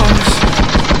shrooms.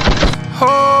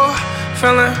 Oh,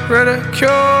 feeling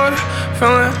ridiculed,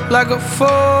 feeling like a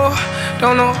fool.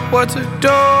 Don't know what to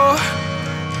do.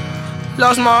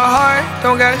 Lost my heart,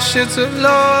 don't got shit to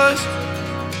lose.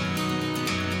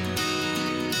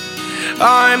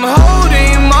 I'm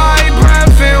holding my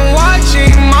breath and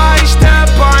watching my step.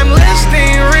 I'm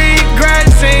listing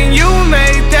regrets and you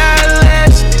made that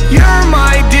list. You're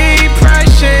my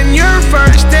depression, your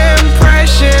first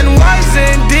impression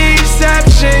wasn't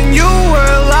deception, you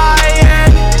were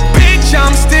lying. Bitch,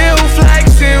 I'm still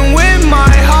flexing with my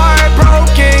heart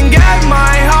broken. Got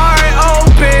my heart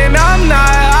open, I'm not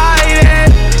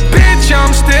hiding. Bitch,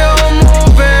 I'm still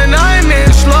moving, I'm in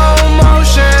slow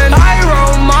motion. I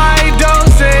roll my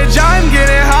dosage, I'm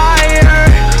getting higher.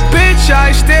 Bitch, I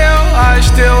still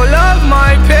love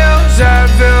my pills.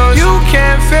 Advil, you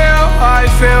can't feel, I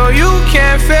feel. You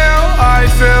can't feel, I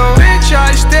feel. Bitch,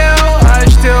 I still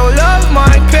love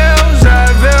my pills.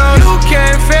 Advil, you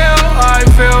can't feel, I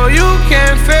feel. You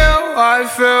can't feel, I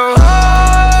feel.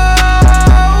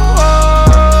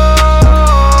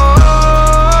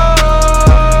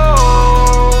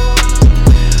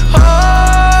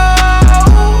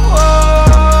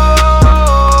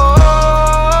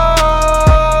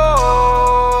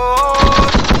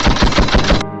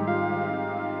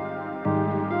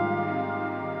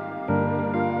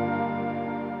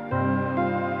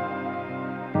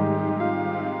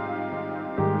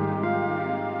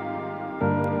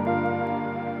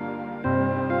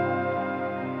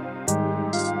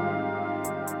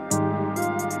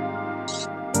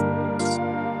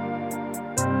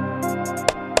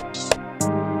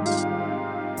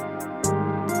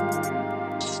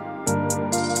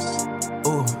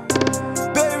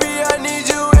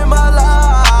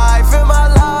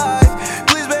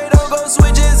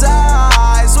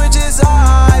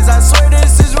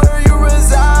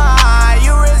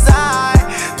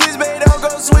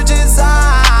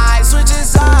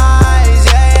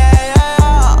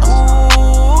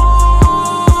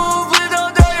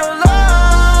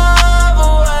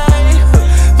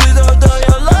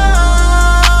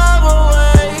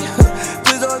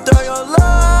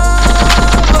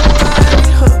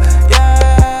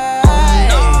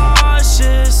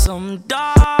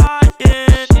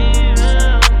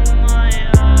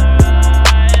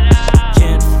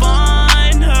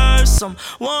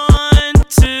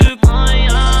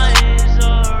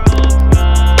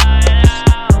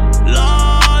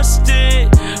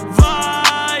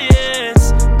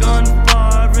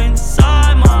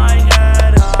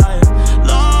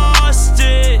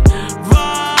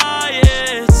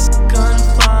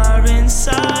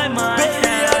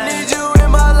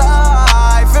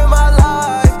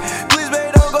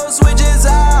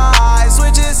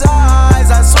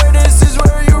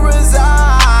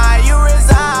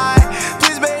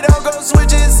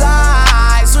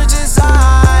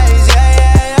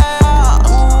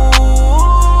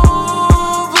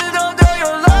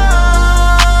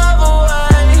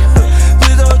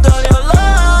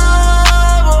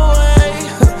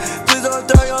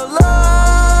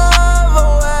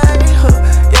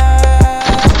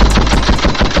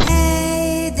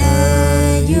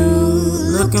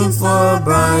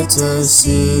 brighter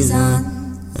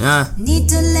season. Need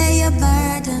to lay your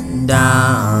burden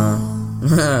down.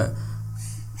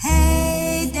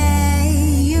 Hey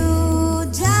day, you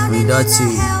drowning in a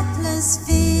helpless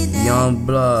feeling. Young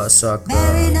blood sucker,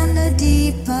 buried under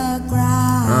deeper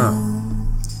ground.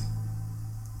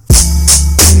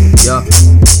 Yeah.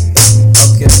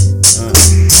 Okay.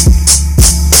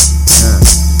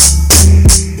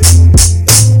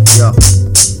 Yo.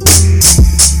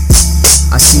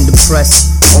 I seem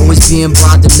depressed, always being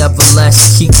bothered,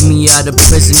 nevertheless. Keep me out of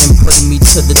prison and putting me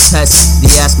to the test.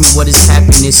 They ask me what is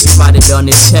happiness, you write it on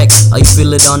the check. Or you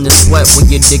feel it on the sweat when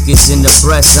your dick is in the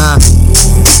breast, give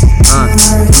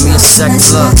me a second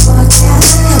look.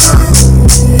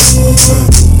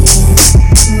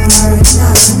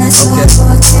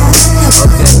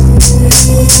 Okay.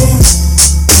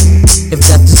 If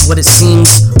death is what it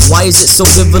seems, why is it so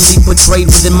vividly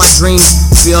portrayed within my dreams?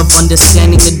 Fear of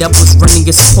understanding, the devil's running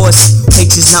its course.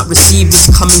 Hatred's not received, it's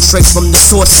coming straight from the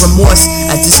source. Remorse,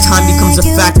 as this time becomes a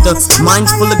factor.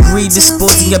 Minds full of greed,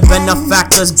 disposing of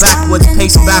benefactors. Backwards,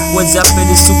 pace backwards, effort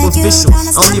is superficial.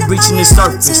 Only reaching the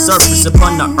surface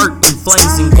upon the earth. In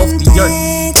flames engulf the earth.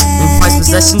 In Christ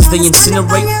possessions they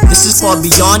incinerate. This is far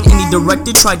beyond any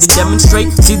director tried to demonstrate.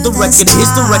 See the record,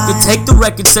 here's the record, take the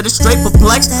record, set it straight.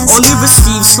 Perplexed, only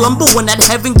receive slumber when at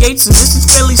heaven gates. And this is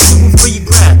fairly simple for your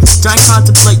grab. Try and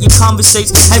contemplate your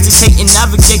conversates, hesitate and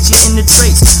navigate your inner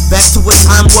traits. Back to a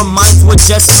time where minds were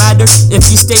just matter. If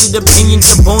you stated opinions,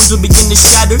 your bones would begin to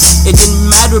shatter. It didn't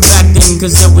matter back then,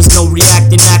 cause there was no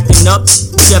reacting, acting up.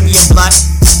 Chevy and black,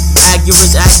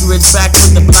 accurate fact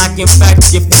with the black in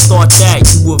fact. If you thought that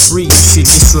you were free, you should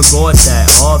disregard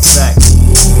that hard fact.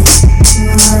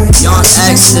 Young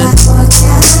Exter,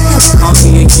 call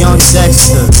me a young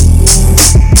Dexter.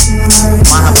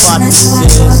 My hypothesis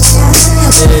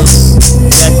is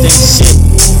that they shit.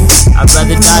 I'd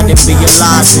rather die than be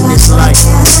alive in this life.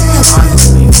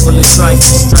 Honestly, full of strife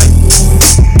and strife.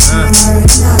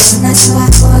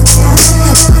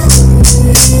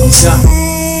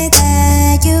 Hey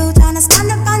there, you tryna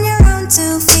stand up on your own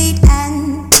 2 feet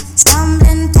and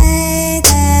stumbling. Hey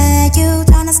there, you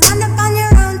tryna stand up on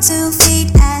your own 2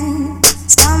 feet and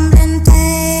stumbling.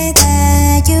 Hey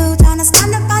there, you tryna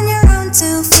stand up on your own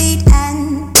 2 feet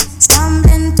and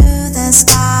stumbling through the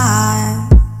sky,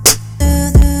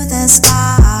 through the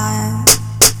sky.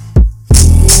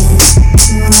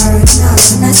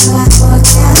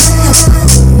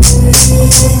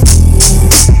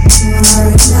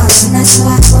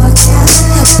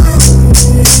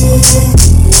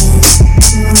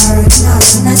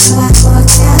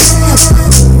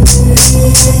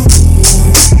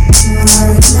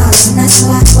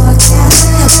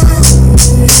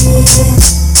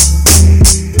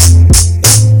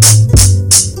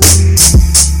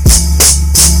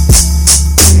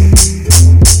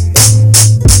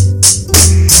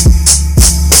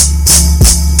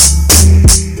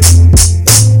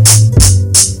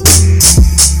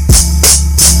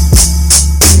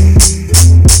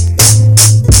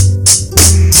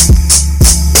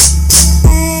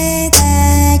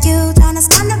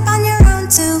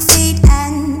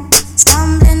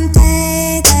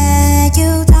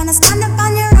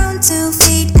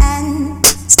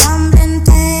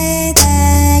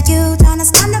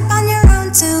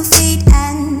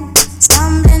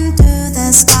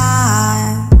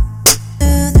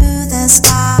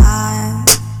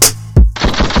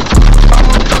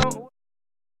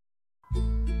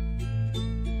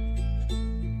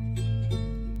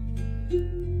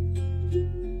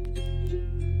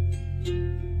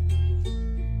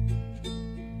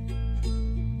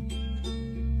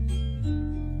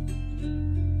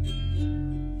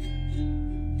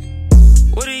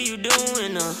 What are you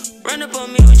doing, Run up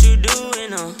on me, what you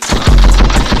doing, I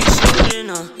just be shooting,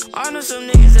 I know some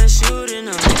niggas that shooting,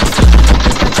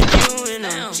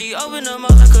 She open them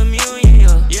up like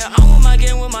communion, yeah, I'm with my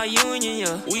gang with my union,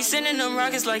 yeah. We sending them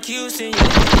rockets like Houston,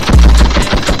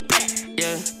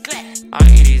 yeah. I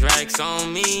get these racks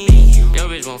on me. Your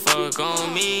bitch won't fuck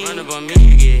on me. Run up on me,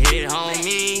 you get hit,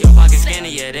 homie. Your pocket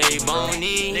skinny, yeah, they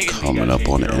bony. Coming up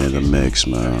on the end of the mix,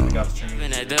 man.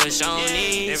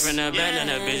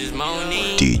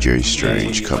 DJ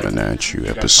Strange coming at you,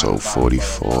 episode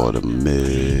 44 of the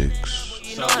mix.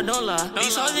 No, I don't lie.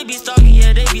 These hoes they be stalking,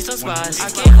 yeah, they be some spies. I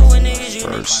can't go with niggas, you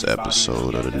First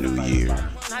episode of the new year.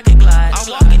 I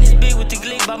walk in this big with the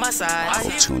glick by my side. Go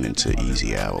tune into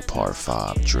Easy Hour Part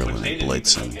 5, drilling and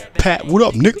blitzing. Pat, what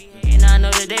up, nigga? And I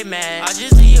know that they mad. I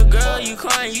just see a girl, you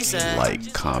crying, you sad.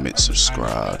 Like, comment,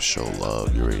 subscribe, show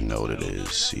love. You already know what it is.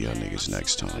 See y'all niggas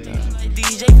next time, man.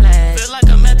 DJ Flash. Feel like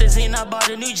a methazine, I bought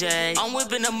a new Jag. I'm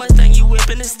whipping a Mustang, you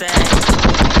whipping a Stag.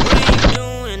 What are you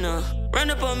doing, Run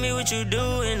up on me, what you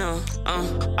doing,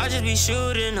 I just be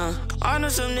shooting, I know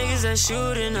some niggas that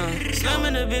shooting,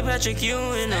 Slamming the big Patrick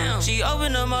Ewing, She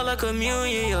open them all like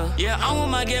communion, yeah. I'm with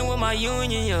my gang with my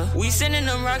union, yeah. We sending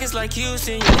them rockets like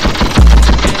Houston,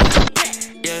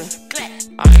 yeah.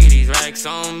 I get these racks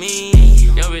on me.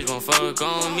 Your bitch won't fuck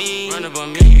on me. Run up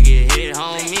on me, you get hit,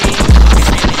 homie.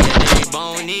 Yeah, they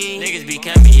bony. Niggas be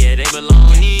capping, yeah, they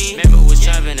baloney. Remember was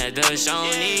trapping at the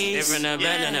Shawnee. Different the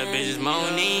bed than the bitches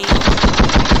moaning.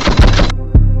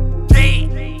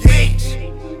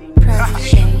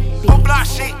 Whole block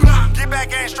shit. Get back,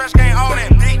 gang, stretch gang, all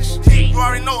that, bitch. You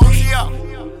already know who she up.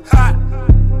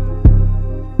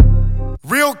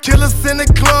 Real killers in the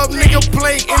club, nigga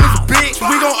play in this bitch.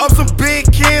 We gon' up some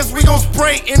big kids, we gon'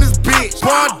 spray in this bitch.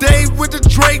 Broad day with the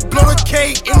Drake, blow the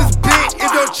cake in this bitch.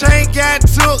 If your chain got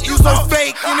took, you so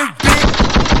fake in this bitch.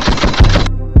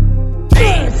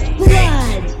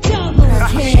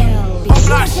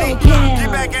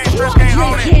 First blood,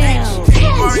 double kill. Triple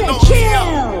kill, quadra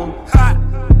kill.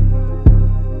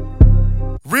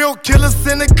 Real killers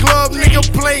in the club, nigga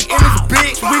play in this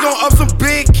bitch. We gon' up some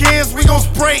big kids, we gon'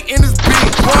 spray in this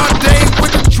bitch. Broad day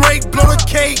with the Drake. Drake, blow a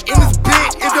cake in this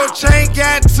bitch. If your chain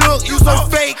got took, you so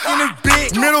fake in this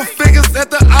bitch. Middle fingers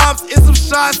at the ops, and some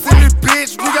shots in this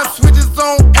bitch. We got switches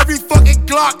on every fucking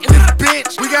Glock in this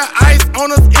bitch. We got ice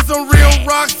on us, and some real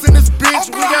rocks in this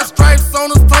bitch. We got stripes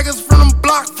on us, tigers from them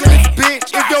blocks in this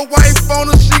bitch. If your wife on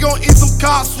us, she gon' eat some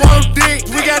cops, swallow dick.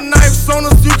 We got knives on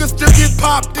us, you can still get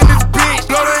popped in this bitch.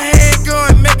 Blow the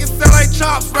handgun, make it sound like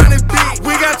chops round this bitch.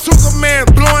 We got Tuka man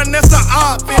blowing, that's a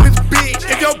op in this bitch.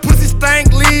 If your pussy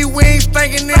stank, leave, we ain't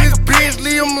stankin' in this bitch.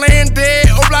 Leave them laying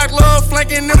dead, or black love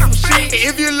flanking them some shit.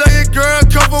 If you love your girl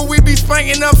cover, we be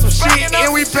spanking up some shit.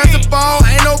 And we pass the ball,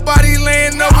 ain't nobody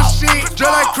laying over shit.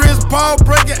 Just like Chris Paul,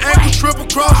 breaking ankle, triple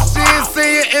cross shit.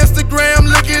 See your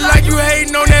Instagram looking like you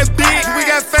hating on that bitch. We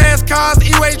got fast cars,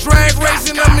 E-way drag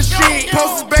racing up and shit.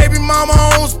 Posters, baby mama,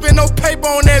 I don't spend no paper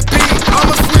on that bitch.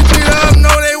 I'ma switch it up,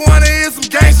 know they wanna hear some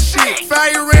gangsta shit.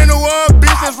 Fire in the world,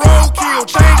 bitch, that's roadkill,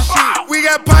 change the shit. We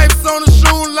got pipes on the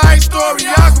shoe like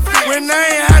storyography. When they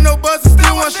ain't had no buzz,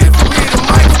 still want shit for me to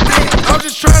Michael bitch. I'm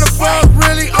just tryna fuck,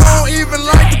 really, I don't even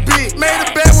like the bitch. Made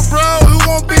a bet with bro, who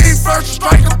gon' be first to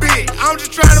strike a bitch. I'm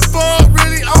just tryna fuck,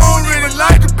 really, I don't really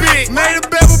like the bitch. Made a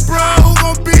bet with bro, who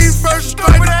gon' be first to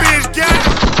strike a bitch. Got it.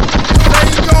 Say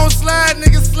you gon' slide,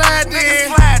 nigga, slide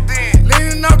then.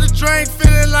 Leaning off the drink,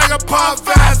 feeling like a pop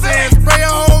fast in. Spray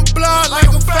a whole block like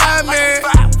a fireman.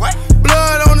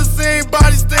 Blood on the scene,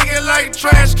 body stinking like a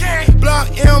trash can. Block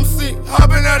MC,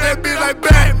 hopping out that bitch like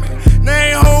Batman.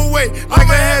 They ain't hold weight like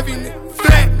a heavy nigga,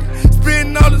 fat.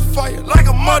 Spitting all this fire like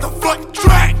a motherfucking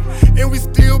track. And we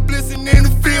still blissing in the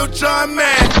field, John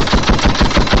man.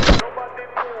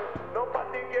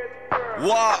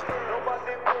 What?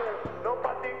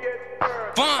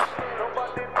 Fun.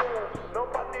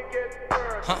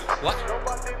 Huh? What?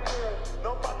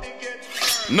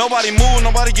 Nobody move,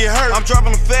 nobody get hurt. I'm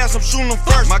dropping them fast, I'm shooting them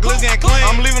first. My glizzy ain't clean,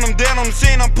 I'm leaving them dead on the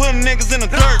scene. I'm putting niggas in the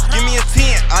dirt. Give me a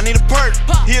 10, I need a perk.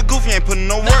 He a goofy, ain't putting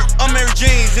no work. I'm Mary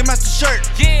Jeans, it match the shirt.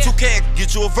 2K,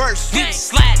 get you a verse. We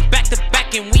sliding back to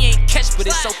back and we ain't catch, but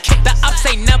it's okay. The ops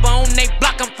ain't never on they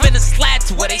block, I'm finna slide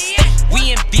to where they stay.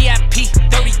 We in VIP,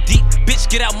 30 deep,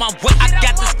 bitch, get out my way. I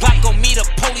got this Glock on me, the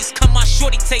police come, my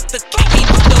shorty take the cake. He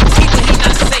moved the T, but he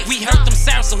not safe. We hurt them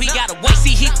sounds, so he gotta wait.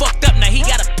 See, he fucked up, now he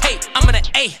gotta pay. I'm in an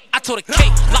A, I told a K.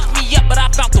 Lock me up, but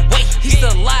I found the way. He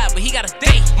still alive, but he got a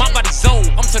day. My body's old,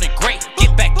 I'm turning great.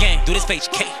 Get back gang, do this for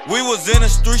HK. We was in the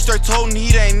street straight toting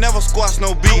heat, ain't never squash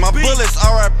no beat. My bullets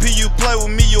RIP, you play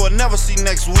with me, you'll never see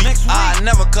next week. I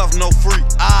never cuff no freak,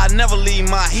 I never leave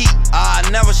my heat. I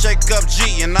never shake up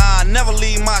G, and I never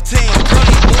leave my team.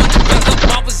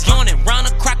 I was yawning, round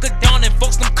the crack of dawn, and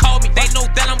folks them call me, they know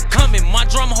that I'm coming. My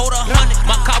drum hold 100,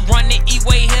 my car running,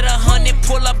 E-way hit 100,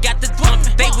 pull up, got the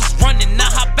thumping. They was running, now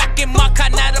hop back in my car,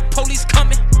 now the police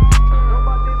coming.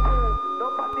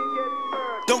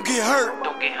 Don't get hurt.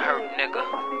 Don't get hurt, nigga.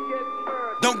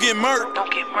 Don't get murked.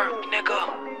 Don't get murked,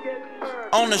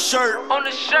 nigga. On the shirt. On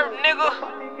the shirt,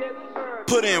 nigga.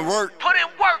 Put in work. Put in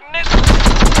work, nigga.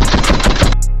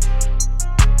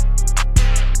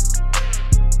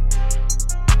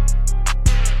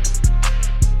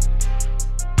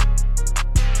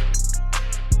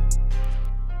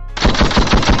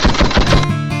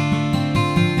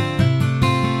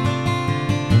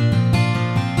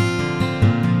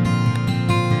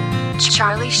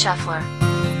 Charlie Shuffler.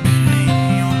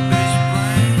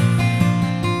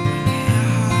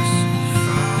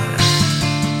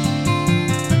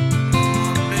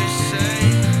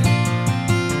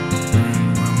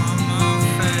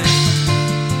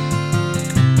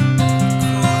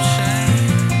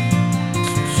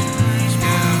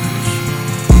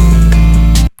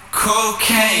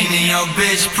 Cocaine in your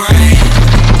bitch brain.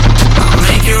 I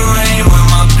make it rain when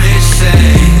my bitch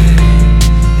say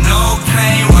no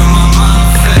pain when my mom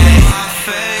fade.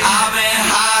 I've been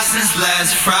high since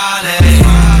last Friday.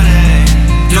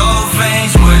 Dope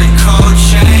veins with a cold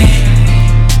chain.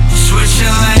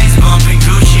 Switching lanes, bumping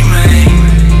Gucci Mane.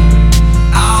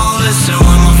 I don't listen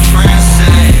when my friends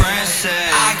say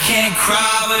I can't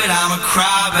cry, but I'm a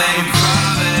crybaby.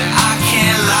 I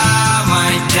can't lie, I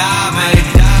might die,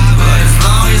 baby. But as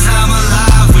long as I'm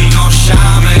alive, we gon'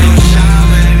 shine, baby.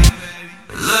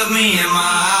 Look me in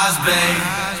my eyes, baby.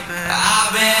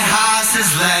 I've been high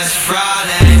since last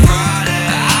Friday.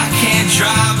 I can't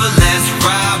drive, but let's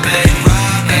ride, baby.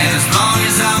 And as long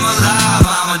as I'm alive,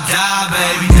 I'ma die,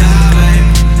 baby.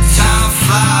 Time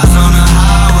flies on the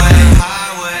highway.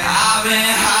 I've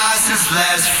been high since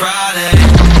last Friday.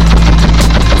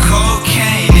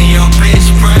 Cocaine in your bitch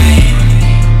brain.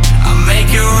 I make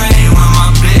it rain when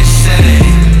my bitch say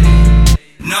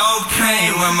no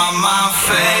pain when my mom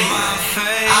fade.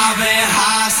 I've been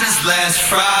high since last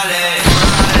Friday.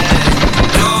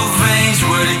 Dope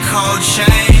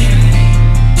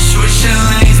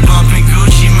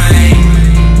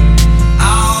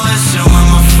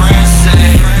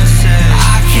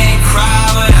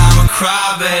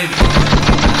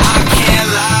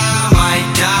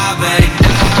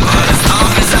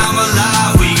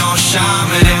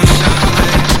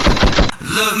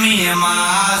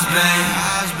highs, babe.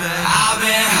 I've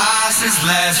been high since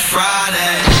last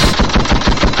Friday.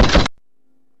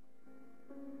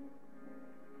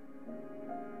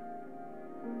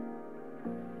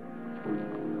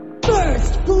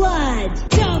 First blood,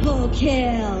 double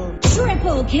kill,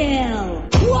 triple kill,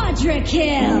 quadra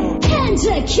kill,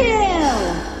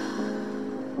 pentakill.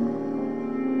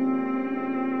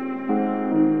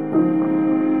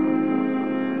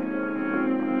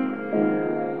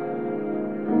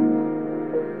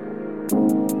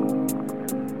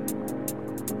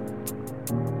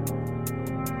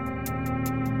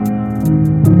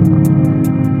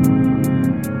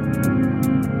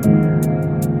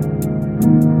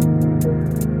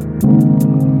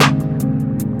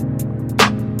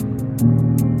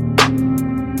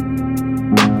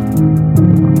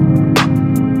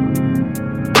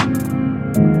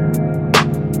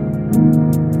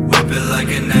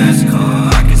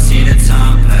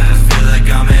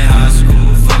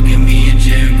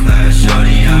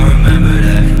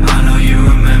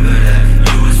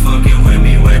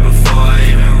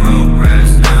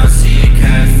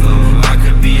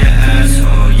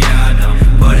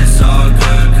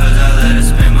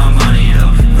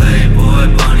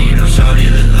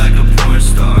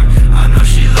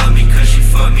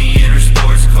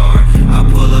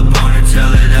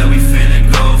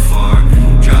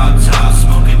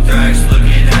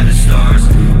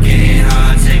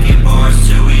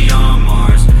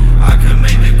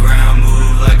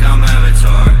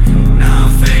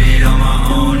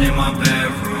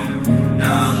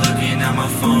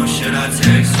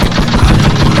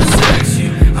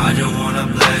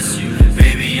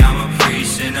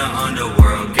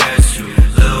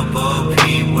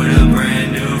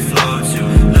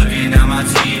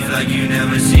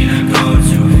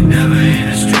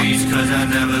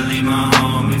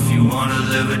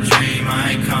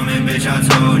 Coming, bitch,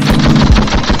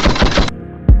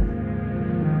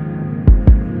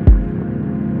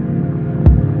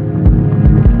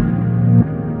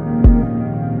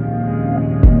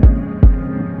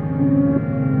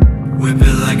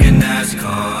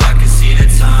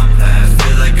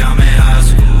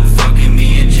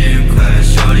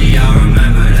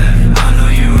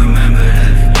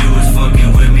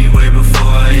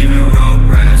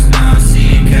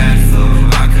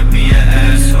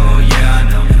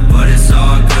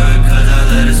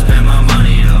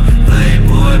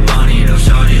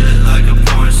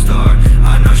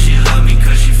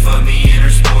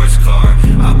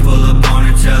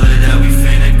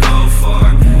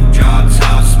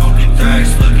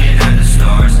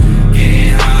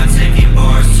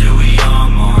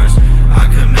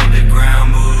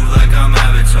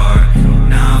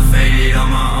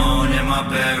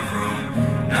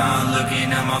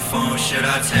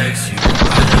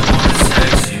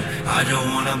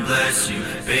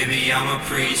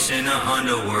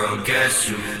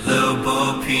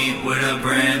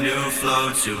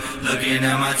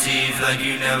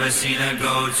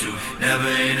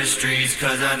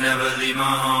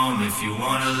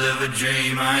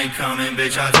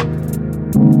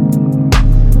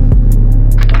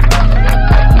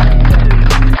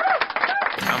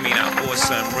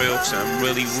 something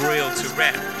really real to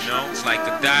rap, you know? It's like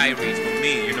a diary for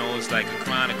me, you know? It's like a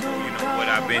chronicle, you know, what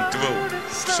I've been through.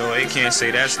 So they can't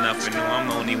say that's nothing new. I'm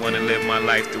the only one to live my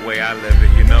life the way I live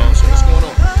it, you know? So what's going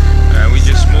on? We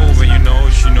just moving, you know,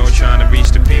 trying to reach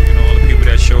the people, all the people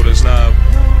that showed us love.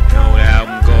 You know, the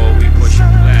album gold, we pushing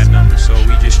platinum, so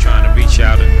we just trying to reach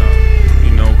out and,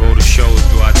 you know, go to shows,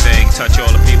 do our thing, touch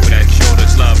all the people that showed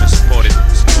us love and supported.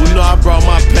 You know I brought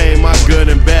my pain, my good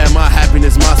and bad, my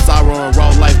happiness, my sorrow and raw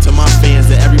life to my fans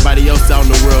and everybody else out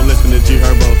in the world listening to G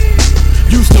Herbo.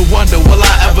 Used to wonder, will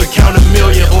I ever count a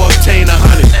million or obtain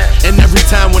 100? And every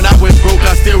time when I went broke,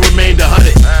 I still remained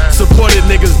 100. Supported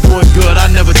niggas doing good,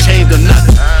 I never changed or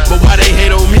nothing. But why they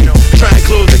hate on me? Try and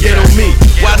close the gate on me.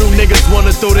 Why do niggas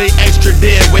wanna throw they extra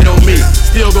dead weight on me?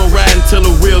 Still gon' ride until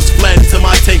the wheels flat, until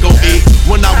my take on E.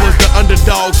 When I was the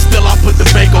underdog, still I put the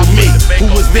bank on me. Who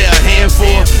was there a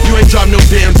handful? You ain't drop no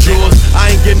damn jewels.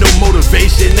 I ain't get no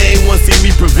motivation, they ain't wanna see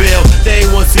me prevail. They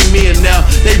ain't wanna see me in now,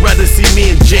 they rather see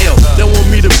me in jail. They want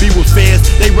me to be with fans,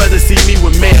 they rather see me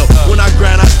with mail. When I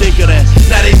grind, I think of that,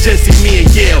 now they just see me in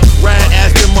Yale. Ryan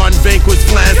Aston Martin banquets,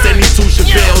 flying 72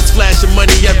 Chevelles, flashing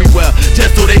money everywhere,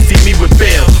 just so they see me with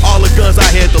bail. All the guns I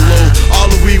had to load, all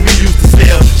the weed we used to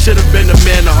sell. Should've been the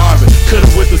man to Harvard, could've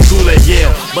went to school at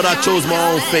Yale. But I chose my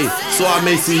own fate, so I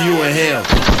may see you in hell.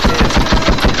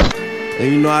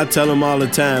 And you know I tell them all the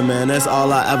time, man, that's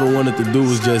all I ever wanted to do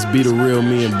was just be the real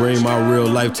me and bring my real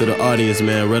life to the audience,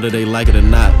 man, whether they like it or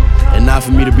not. And And not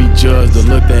for me to be judged or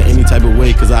looked at any type of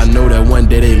way, cause I know that one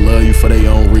day they love you for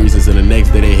their own reasons, and the next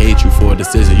day they hate you for a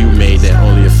decision you made that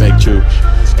only affect you.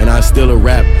 And I still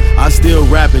rap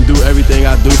and do everything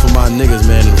I do for my niggas,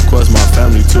 man, and of course my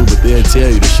family too. But they'll tell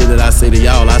you the shit that I say to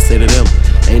y'all, I say to them.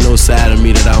 Ain't no side of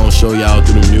me that I don't show y'all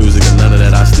through the music and none of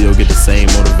that. I still get the same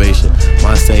motivation,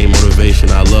 my same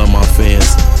motivation. I love my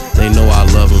fans. They know I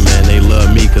love them, man. They love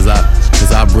me cause I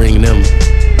bring them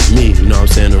me, you know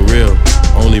what I'm saying, the real,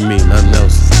 only me, nothing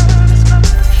else.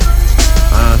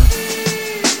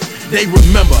 They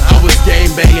remember I was game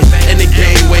banging and the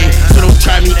game way. So don't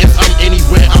try me if I'm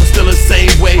anywhere, I'm still the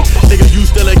same way. Nigga, you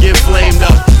still get flamed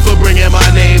up for bringing my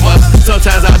name up.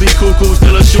 Sometimes I be cuckoo,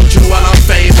 still shoot you while I'm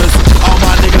famous. All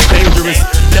my niggas dangerous,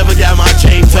 never got my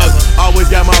chain tucked, always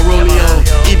got my rollie on,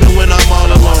 even when I'm all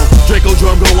alone. Draco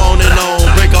drum go on and on,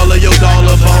 break all of your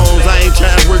dollar bones. I ain't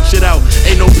trying to work shit out,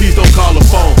 ain't no peace, don't call the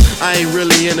phone. I ain't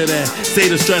really into that, say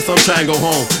the stress, I'm trying to go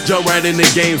home. Jump right in the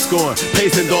game scoring,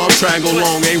 pacing though I'm trying to go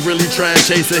long. Ain't really trying to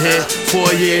chase ahead for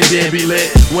a year and then be lit.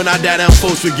 When I die down,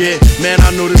 folks forget. Man, I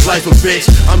know this life a bitch.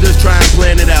 I'm just trying to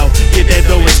plan it out, get that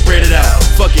dough and spread it out.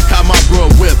 Fuck it, caught my bro a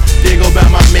whip, then go buy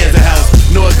my man's a house.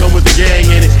 Know it come with the gang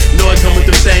in it, know it come with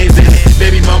them things in it.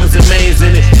 Baby mamas and mains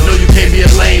in it, know you can't be a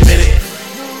lame in it.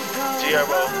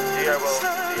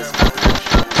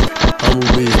 Humble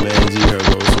beast, man. G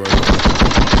Herbo,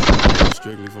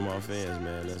 strictly for my fans,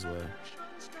 man. That's why.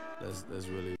 That's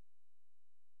really.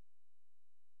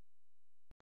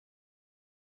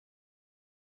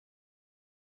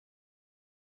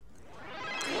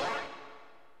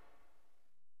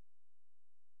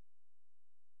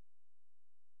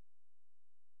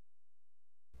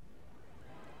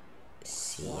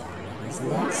 See y'all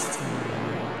next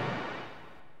time.